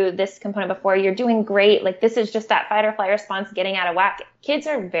gone through this component before. You're doing great. Like, this is just that fight or flight response getting out of whack. Kids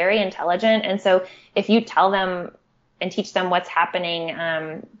are very intelligent. And so if you tell them and teach them what's happening,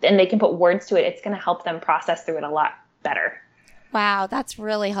 and they can put words to it, it's going to help them process through it a lot better. Wow. That's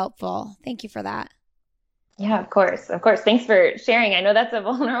really helpful. Thank you for that. Yeah, of course. Of course. Thanks for sharing. I know that's a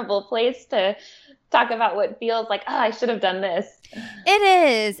vulnerable place to talk about what feels like, oh, I should have done this. It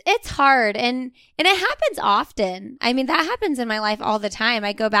is. It's hard. And it happens often. I mean, that happens in my life all the time.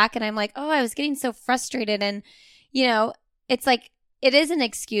 I go back and I'm like, oh, I was getting so frustrated. And, it's like, it is an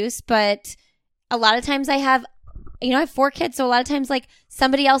excuse, but a lot of times I have 4 kids. So a lot of times like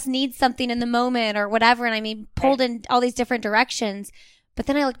somebody else needs something in the moment or whatever. And I mean, pulled in all these different directions. But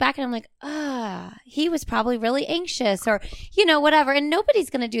then I look back and I'm like, he was probably really anxious or, whatever. And nobody's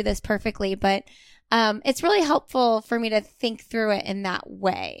going to do this perfectly, but it's really helpful for me to think through it in that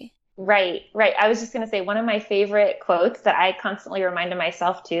way. Right, right. I was just going to say one of my favorite quotes that I constantly remind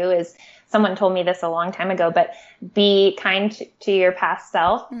myself too is someone told me this a long time ago, but be kind to your past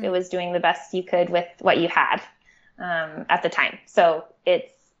self. It was doing the best you could with what you had at the time. So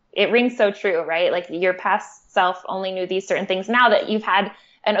it rings so true, right? Like your past self only knew these certain things. Now that you've had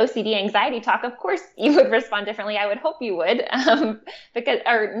an OCD anxiety talk, of course you would respond differently. I would hope you would, because,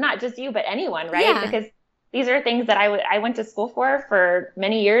 or not just you, but anyone, right? Yeah. Because these are things that I went to school for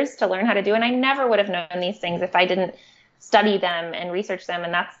many years to learn how to do. And I never would have known these things if I didn't study them and research them.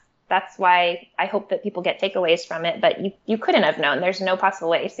 And that's why I hope that people get takeaways from it, but you couldn't have known. There's no possible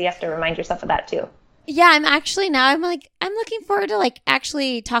way. So you have to remind yourself of that too. Yeah. I'm looking forward to like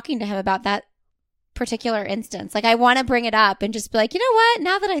actually talking to him about that particular instance. Like I want to bring it up and just be like, you know what,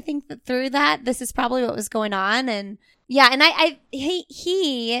 now that I think through that, this is probably what was going on. And yeah. And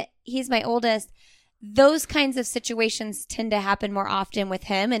he's my oldest. Those kinds of situations tend to happen more often with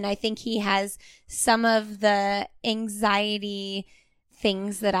him. And I think he has some of the anxiety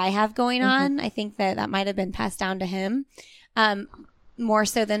things that I have going on. I think that might have been passed down to him more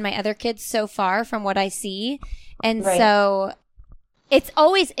so than my other kids so far from what I see. And so it's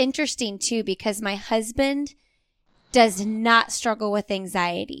always interesting too, because my husband does not struggle with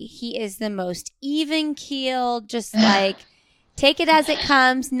anxiety. He is the most even keeled, just like take it as it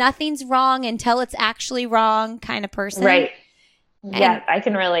comes. Nothing's wrong until it's actually wrong kind of person. Right. Yeah, I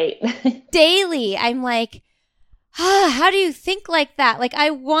can relate. Daily, I'm like, how do you think like that? Like, I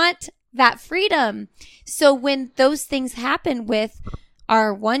want that freedom. So when those things happen with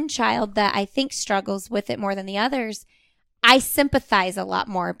our one child that I think struggles with it more than the others, I sympathize a lot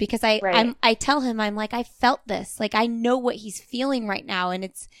more because I tell him, I'm like, I felt this. Like, I know what he's feeling right now. And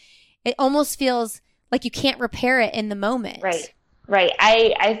it almost feels like you can't repair it in the moment. Right. Right.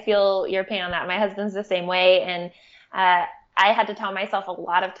 I feel your pain on that. My husband's the same way. And I had to tell myself a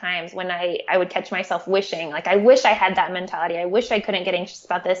lot of times when I would catch myself wishing, like, I wish I had that mentality. I wish I couldn't get anxious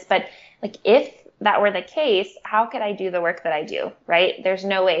about this. But like, if that were the case, how could I do the work that I do? Right. There's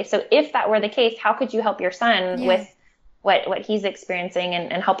no way. So if that were the case, how could you help your son with what he's experiencing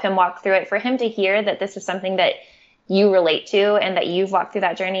and help him walk through it? For him to hear that this is something that you relate to and that you've walked through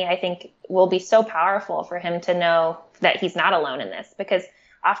that journey, I think will be so powerful for him to know that he's not alone in this, because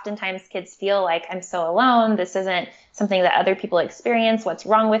oftentimes kids feel like, I'm so alone. This isn't something that other people experience. What's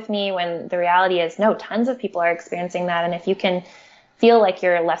wrong with me? When the reality is, no, tons of people are experiencing that. And if you can feel like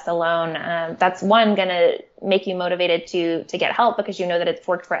you're less alone, that's one, going to make you motivated to get help because you know that it's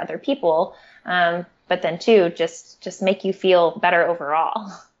worked for other people. But then two, just make you feel better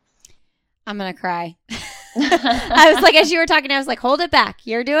overall. I'm going to cry. I was like, as you were talking, I was like, hold it back.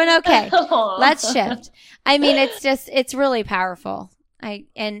 You're doing okay. Let's shift. I mean, it's really powerful. I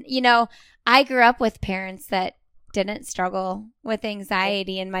grew up with parents that didn't struggle with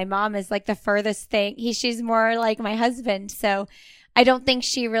anxiety, and my mom is like the furthest thing. She's more like my husband. So I don't think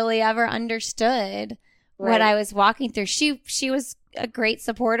she really ever understood what I was walking through. She was a great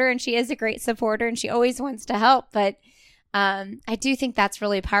supporter, and she is a great supporter, and she always wants to help. But I do think that's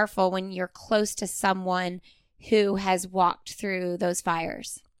really powerful when you're close to someone who has walked through those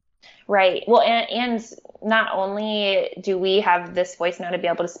fires. Right. Well, and not only do we have this voice now to be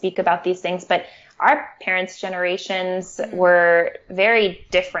able to speak about these things, but our parents' generations were very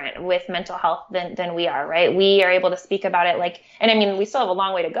different with mental health than we are, right? We are able to speak about it and I mean, we still have a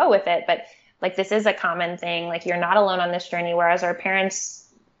long way to go with it, but like, this is a common thing. Like, you're not alone on this journey. Whereas our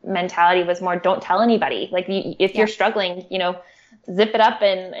parents' mentality was more, don't tell anybody. Like, if you're struggling, zip it up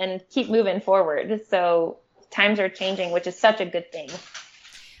and keep moving forward. So times are changing, which is such a good thing.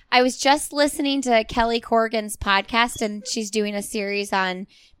 I was just listening to Kelly Corrigan's podcast, and she's doing a series on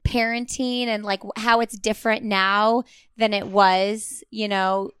parenting and like how it's different now than it was,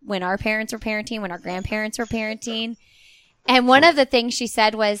 when our parents were parenting, when our grandparents were parenting. And one of the things she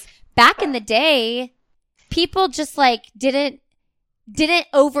said was, back in the day, people just like didn't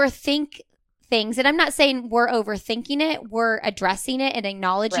overthink things. And I'm not saying we're overthinking it. We're addressing it and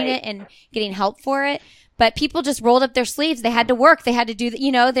acknowledging it and getting help for it. But people just rolled up their sleeves. They had to work. They had to do,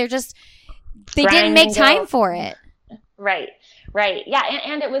 they didn't make time for it. Right. Right. Yeah.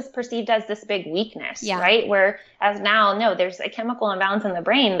 And it was perceived as this big weakness, yeah. right? Whereas now, no, there's a chemical imbalance in the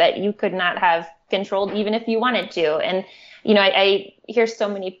brain that you could not have controlled even if you wanted to. And, I hear so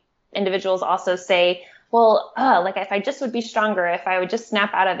many individuals also say, well, like if I just would be stronger, if I would just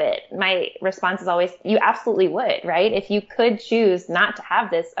snap out of it, my response is always, you absolutely would, right? If you could choose not to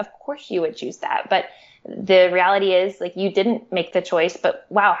have this, of course you would choose that. But the reality is, like, you didn't make the choice, but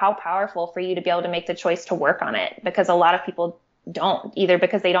wow, how powerful for you to be able to make the choice to work on it, because a lot of people don't, either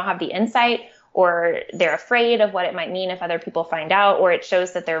because they don't have the insight or they're afraid of what it might mean if other people find out, or it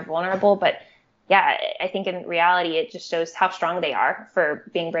shows that they're vulnerable. But yeah, I think in reality, it just shows how strong they are for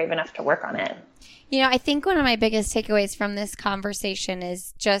being brave enough to work on it. I think one of my biggest takeaways from this conversation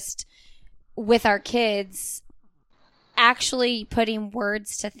is just with our kids, actually putting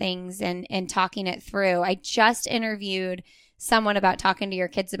words to things and talking it through. I just interviewed someone about talking to your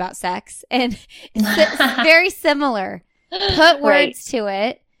kids about sex, and it's very similar. Put words to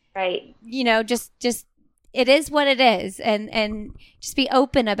it. Right. Just it is what it is, and just be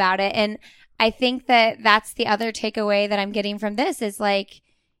open about it. And I think that's the other takeaway that I'm getting from this is, like,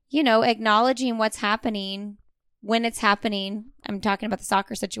 acknowledging what's happening when it's happening. I'm talking about the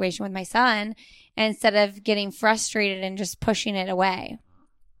soccer situation with my son, instead of getting frustrated and just pushing it away.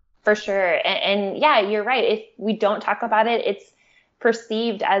 For sure. And yeah, you're right. If we don't talk about it, it's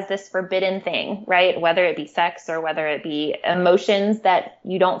perceived as this forbidden thing, right? Whether it be sex or whether it be emotions that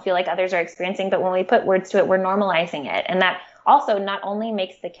you don't feel like others are experiencing. But when we put words to it, we're normalizing it. And that also not only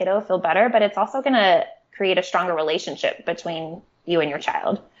makes the kiddo feel better, but it's also going to create a stronger relationship between you and your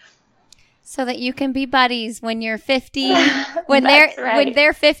child. So that you can be buddies when you're 50, when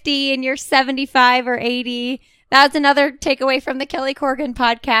they're 50 and you're 75 or 80. That was another takeaway from the Kelly Corrigan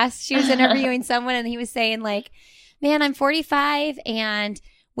podcast. She was interviewing someone and he was saying, like, man, I'm 45 and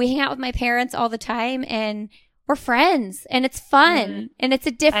we hang out with my parents all the time and we're friends and it's fun and it's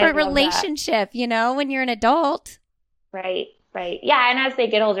a different relationship, when you're an adult. Right. Yeah. And as they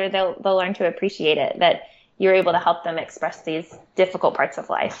get older, they'll learn to appreciate it, that you're able to help them express these difficult parts of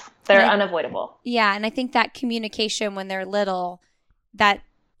life that are unavoidable. Yeah. And I think that communication when they're little, that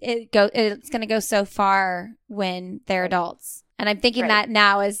it's going to go so far when they're adults. And I'm thinking that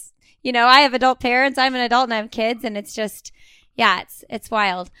now is, I have adult parents, I'm an adult and I have kids, and it's just, it's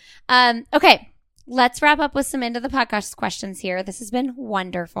wild. Okay. Let's wrap up with some end of the podcast questions here. This has been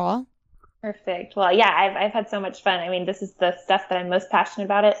wonderful. Perfect. Well, yeah, I've had so much fun. I mean, this is the stuff that I'm most passionate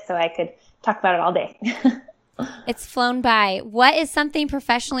about it, so I could talk about it all day. It's flown by. What is something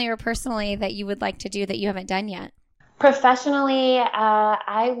professionally or personally that you would like to do that you haven't done yet? Professionally,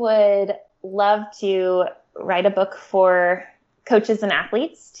 I would love to write a book for coaches and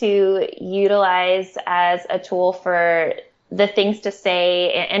athletes to utilize as a tool for the things to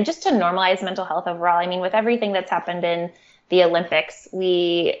say and just to normalize mental health overall. I mean, with everything that's happened in the Olympics,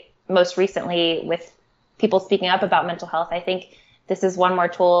 we most recently with people speaking up about mental health, I think this is one more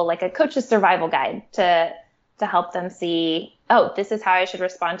tool, like a coach's survival guide to help them see, oh, this is how I should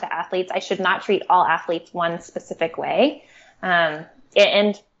respond to athletes. I should not treat all athletes one specific way, and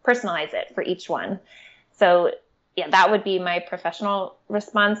personalize it for each one. So yeah, that would be my professional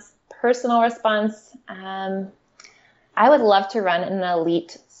response. Personal response, I would love to run an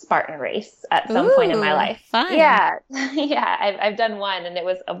elite Spartan race at some point in my life. Fun. Yeah. Yeah. I've done one and it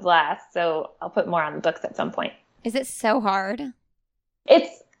was a blast. So I'll put more on the books at some point. Is it so hard? It's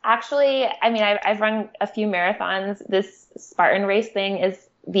actually, I've run a few marathons. This Spartan race thing is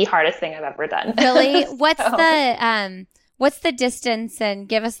the hardest thing I've ever done. Really? What's the distance, and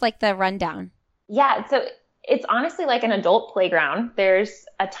give us like the rundown? Yeah. So it's honestly like an adult playground. There's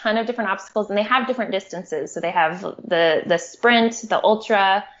a ton of different obstacles and they have different distances. So they have the sprint, the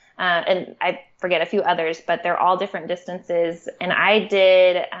ultra, and I forget a few others, but they're all different distances. And I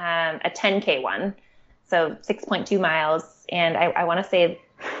did a 10K one, so 6.2 miles. And I want to say,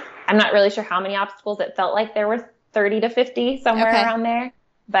 I'm not really sure how many obstacles. It felt like there were 30 to 50, somewhere around there.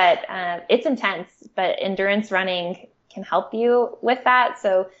 But it's intense, but endurance running can help you with that.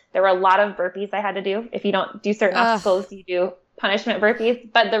 So there were a lot of burpees I had to do. If you don't do certain obstacles, you do punishment burpees.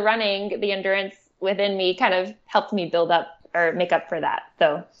 But the running, the endurance within me kind of helped me build up or make up for that.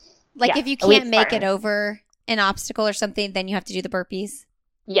 So like if you can't make it over an obstacle or something, then you have to do the burpees?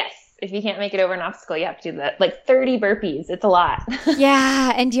 Yes. If you can't make it over an obstacle, you have to do that. Like 30 burpees. It's a lot.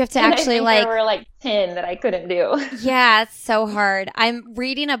 Yeah. And you have to actually there were like 10 that I couldn't do. Yeah. It's so hard. I'm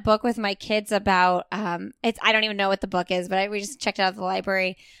reading a book with my kids about, I don't even know what the book is, but we just checked it out at the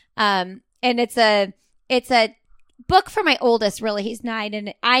library. And it's a book for my oldest, really. He's 9,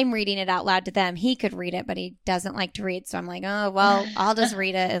 and I'm reading it out loud to them. He could read it, but he doesn't like to read. So I'm like, oh, well, I'll just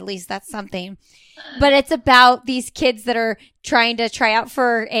read it. At least that's something. But it's about these kids that are trying to try out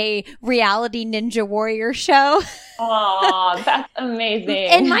for a reality Ninja Warrior show. Oh, that's amazing.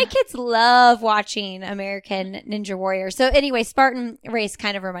 And my kids love watching American Ninja Warrior. So anyway, Spartan Race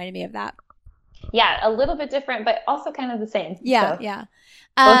kind of reminded me of that. Yeah, a little bit different, but also kind of the same. Yeah, so. yeah.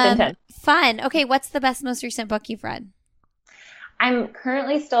 Both intense. Fun. Okay, what's the best, most recent book you've read? I'm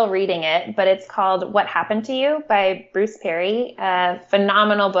currently still reading it, but it's called What Happened to You by Bruce Perry. A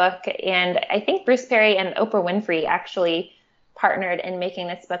phenomenal book. And I think Bruce Perry and Oprah Winfrey actually partnered in making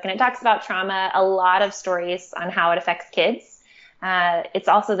this book. And it talks about trauma, a lot of stories on how it affects kids. It's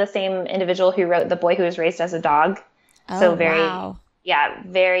also the same individual who wrote The Boy Who Was Raised as a Dog. Oh, so very, wow. Yeah,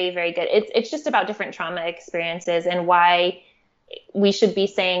 very, very good. It's just about different trauma experiences and why we should be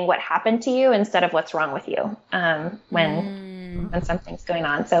saying what happened to you instead of what's wrong with you when something's going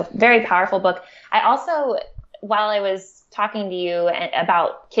on. So very powerful book. I also, while I was talking to you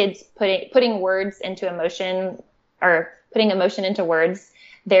about kids putting words into emotion or putting emotion into words,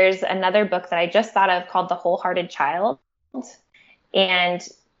 there's another book that I just thought of called The Wholehearted Child. And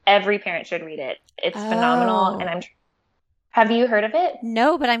every parent should read it. It's phenomenal. And have you heard of it?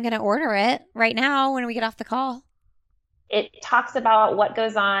 No, but I'm going to order it right now when we get off the call. It talks about what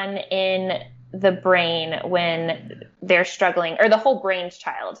goes on in the brain when they're struggling, or the whole brain's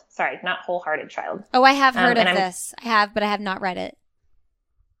child. Sorry, not wholehearted child. Oh, I have heard of this. I have, but I have not read it.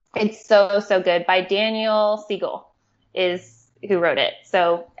 It's so, so good. By Daniel Siegel is who wrote it.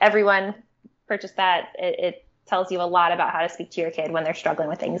 So everyone purchase that. It tells you a lot about how to speak to your kid when they're struggling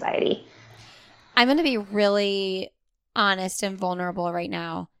with anxiety. I'm going to be really honest and vulnerable right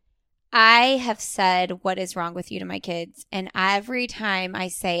now. I have said, what is wrong with you to my kids? And every time I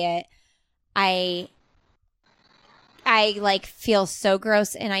say it, I like feel so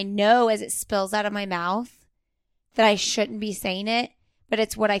gross. And I know as it spills out of my mouth that I shouldn't be saying it, but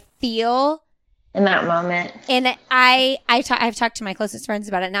it's what I feel in that moment. And I've talked to my closest friends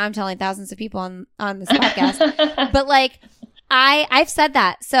about it. Now I'm telling thousands of people on this podcast, but like I've said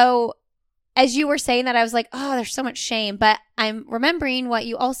that. So as you were saying that, I was like, oh, there's so much shame. But I'm remembering what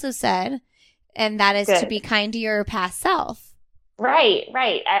you also said, and that is to be kind to your past self. Right.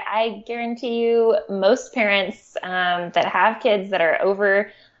 I guarantee you most parents that have kids that are over,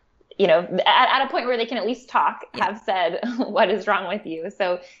 at a point where they can at least talk, have said what is wrong with you.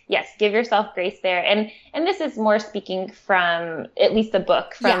 So yes, give yourself grace there. And this is more speaking from at least the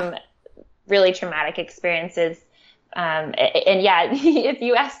book from really traumatic experiences. If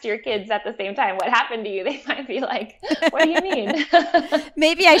you asked your kids at the same time what happened to you, they might be like, what do you mean?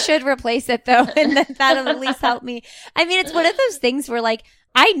 Maybe I should replace it though, and that'll at least help me. I mean, it's one of those things where like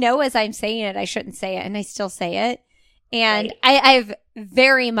I know as I'm saying it I shouldn't say it, and I still say it. And I've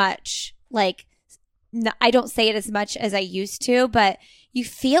very much like I don't say it as much as I used to, but you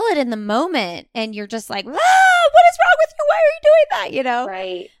feel it in the moment and you're just like, what is wrong with you? Why are you doing that?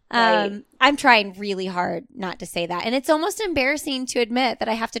 Right. I'm trying really hard not to say that. And it's almost embarrassing to admit that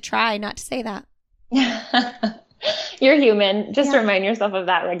I have to try not to say that. You're human. Just remind yourself of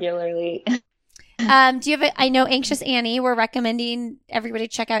that regularly. Do you have I know Anxious Annie, we're recommending everybody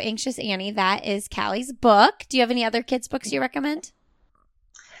check out Anxious Annie. That is Callie's book. Do you have any other kids' books you recommend?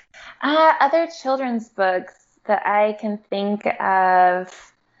 Other children's books that I can think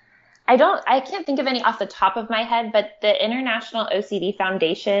of. I can't think of any off the top of my head, but the International OCD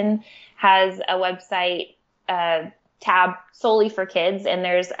Foundation has a website tab solely for kids, and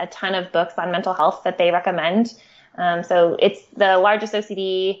there's a ton of books on mental health that they recommend. So it's the largest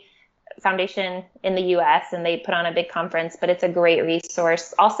OCD foundation in the U.S., and they put on a big conference, but it's a great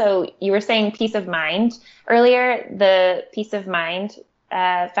resource. Also, you were saying Peace of Mind earlier. The Peace of Mind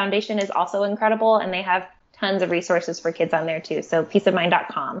Foundation is also incredible, and they have tons of resources for kids on there too. So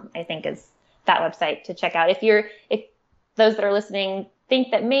peaceofmind.com, I think, is that website to check out. If those that are listening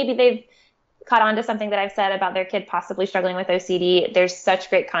think that maybe they've caught on to something that I've said about their kid possibly struggling with OCD, there's such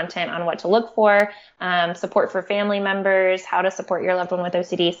great content on what to look for, support for family members, how to support your loved one with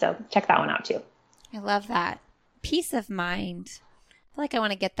OCD. So check that one out too. I love that. Peace of Mind. I feel like I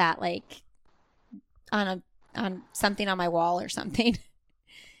want to get that like on something on my wall or something.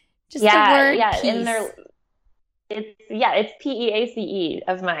 Just the word peace. It's PEACE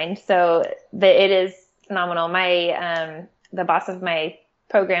of mind. So it is phenomenal. My the boss of my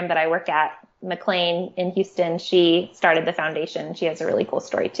program that I work at, McLean in Houston, she started the foundation. She has a really cool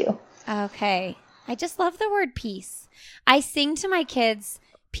story too. Okay. I just love the word peace. I sing to my kids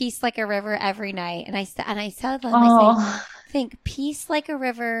peace like a river every night. And I tell them, I think peace like a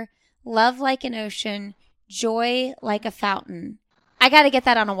river, love like an ocean, joy like a fountain. I got to get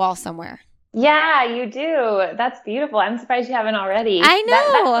that on a wall somewhere. Yeah, you do. That's beautiful. I'm surprised you haven't already. I know.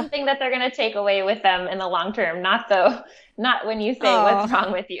 That's something that they're going to take away with them in the long term. Not when you say what's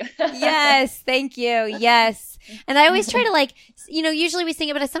wrong with you. Yes. Thank you. Yes. And I always try to usually we sing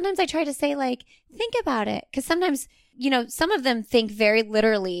it, but sometimes I try to say think about it. Because sometimes, some of them think very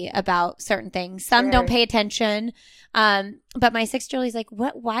literally about certain things. Some don't pay attention. But my 6-year-old is like,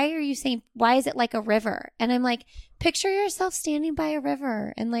 why are you saying, why is it like a river? And I'm like, picture yourself standing by a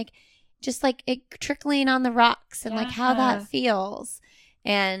river and just it trickling on the rocks and how that feels.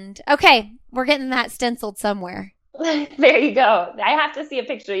 And okay, we're getting that stenciled somewhere. There you go. I have to see a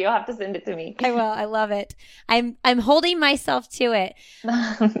picture. You'll have to send it to me. I will. I love it. I'm holding myself to it.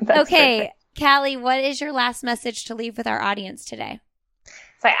 Okay, perfect. Cali, what is your last message to leave with our audience today?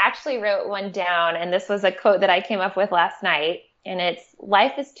 So I actually wrote one down, and this was a quote that I came up with last night. And it's,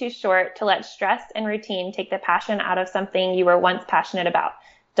 life is too short to let stress and routine take the passion out of something you were once passionate about.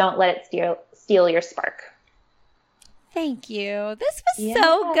 Don't let it steal your spark. Thank you. This was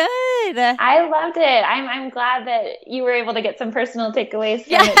so good. I loved it. I'm glad that you were able to get some personal takeaways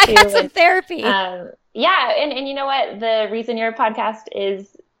from it too. I got some therapy. And you know what? The reason your podcast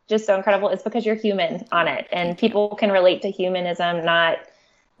is just so incredible is because you're human on it, and people can relate to humanism, not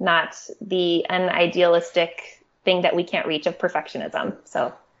the unidealistic thing that we can't reach of perfectionism.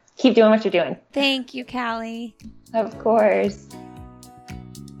 So keep doing what you're doing. Thank you, Cali. Of course.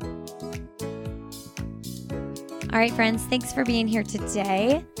 All right, friends, thanks for being here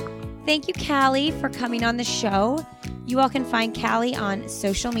today. Thank you, Cali, for coming on the show. You all can find Cali on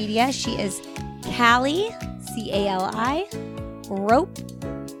social media. She is Cali, C-A-L-I, Rope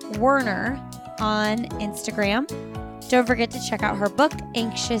Werner on Instagram. Don't forget to check out her book,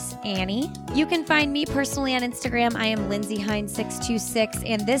 Anxious Annie. You can find me personally on Instagram. I am Lindsay Hines 626,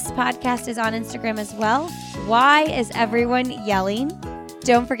 and this podcast is on Instagram as well. Why is everyone yelling?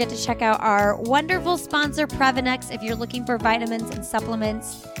 Don't forget to check out our wonderful sponsor, Previnex. If you're looking for vitamins and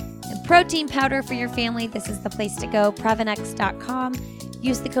supplements and protein powder for your family, this is the place to go, Previnex.com.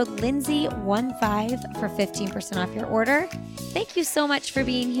 Use the code Lindsay15 for 15% off your order. Thank you so much for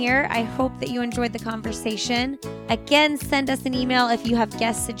being here. I hope that you enjoyed the conversation. Again, send us an email if you have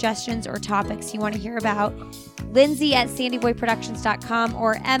guest suggestions or topics you want to hear about. Lindsay@sandyboyproductions.com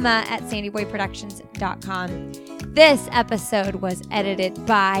or Emma@sandyboyproductions.com. This episode was edited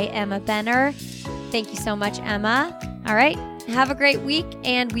by Emma Benner. Thank you so much, Emma. All right, have a great week,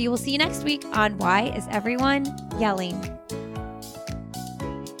 and we will see you next week on Why is Everyone Yelling?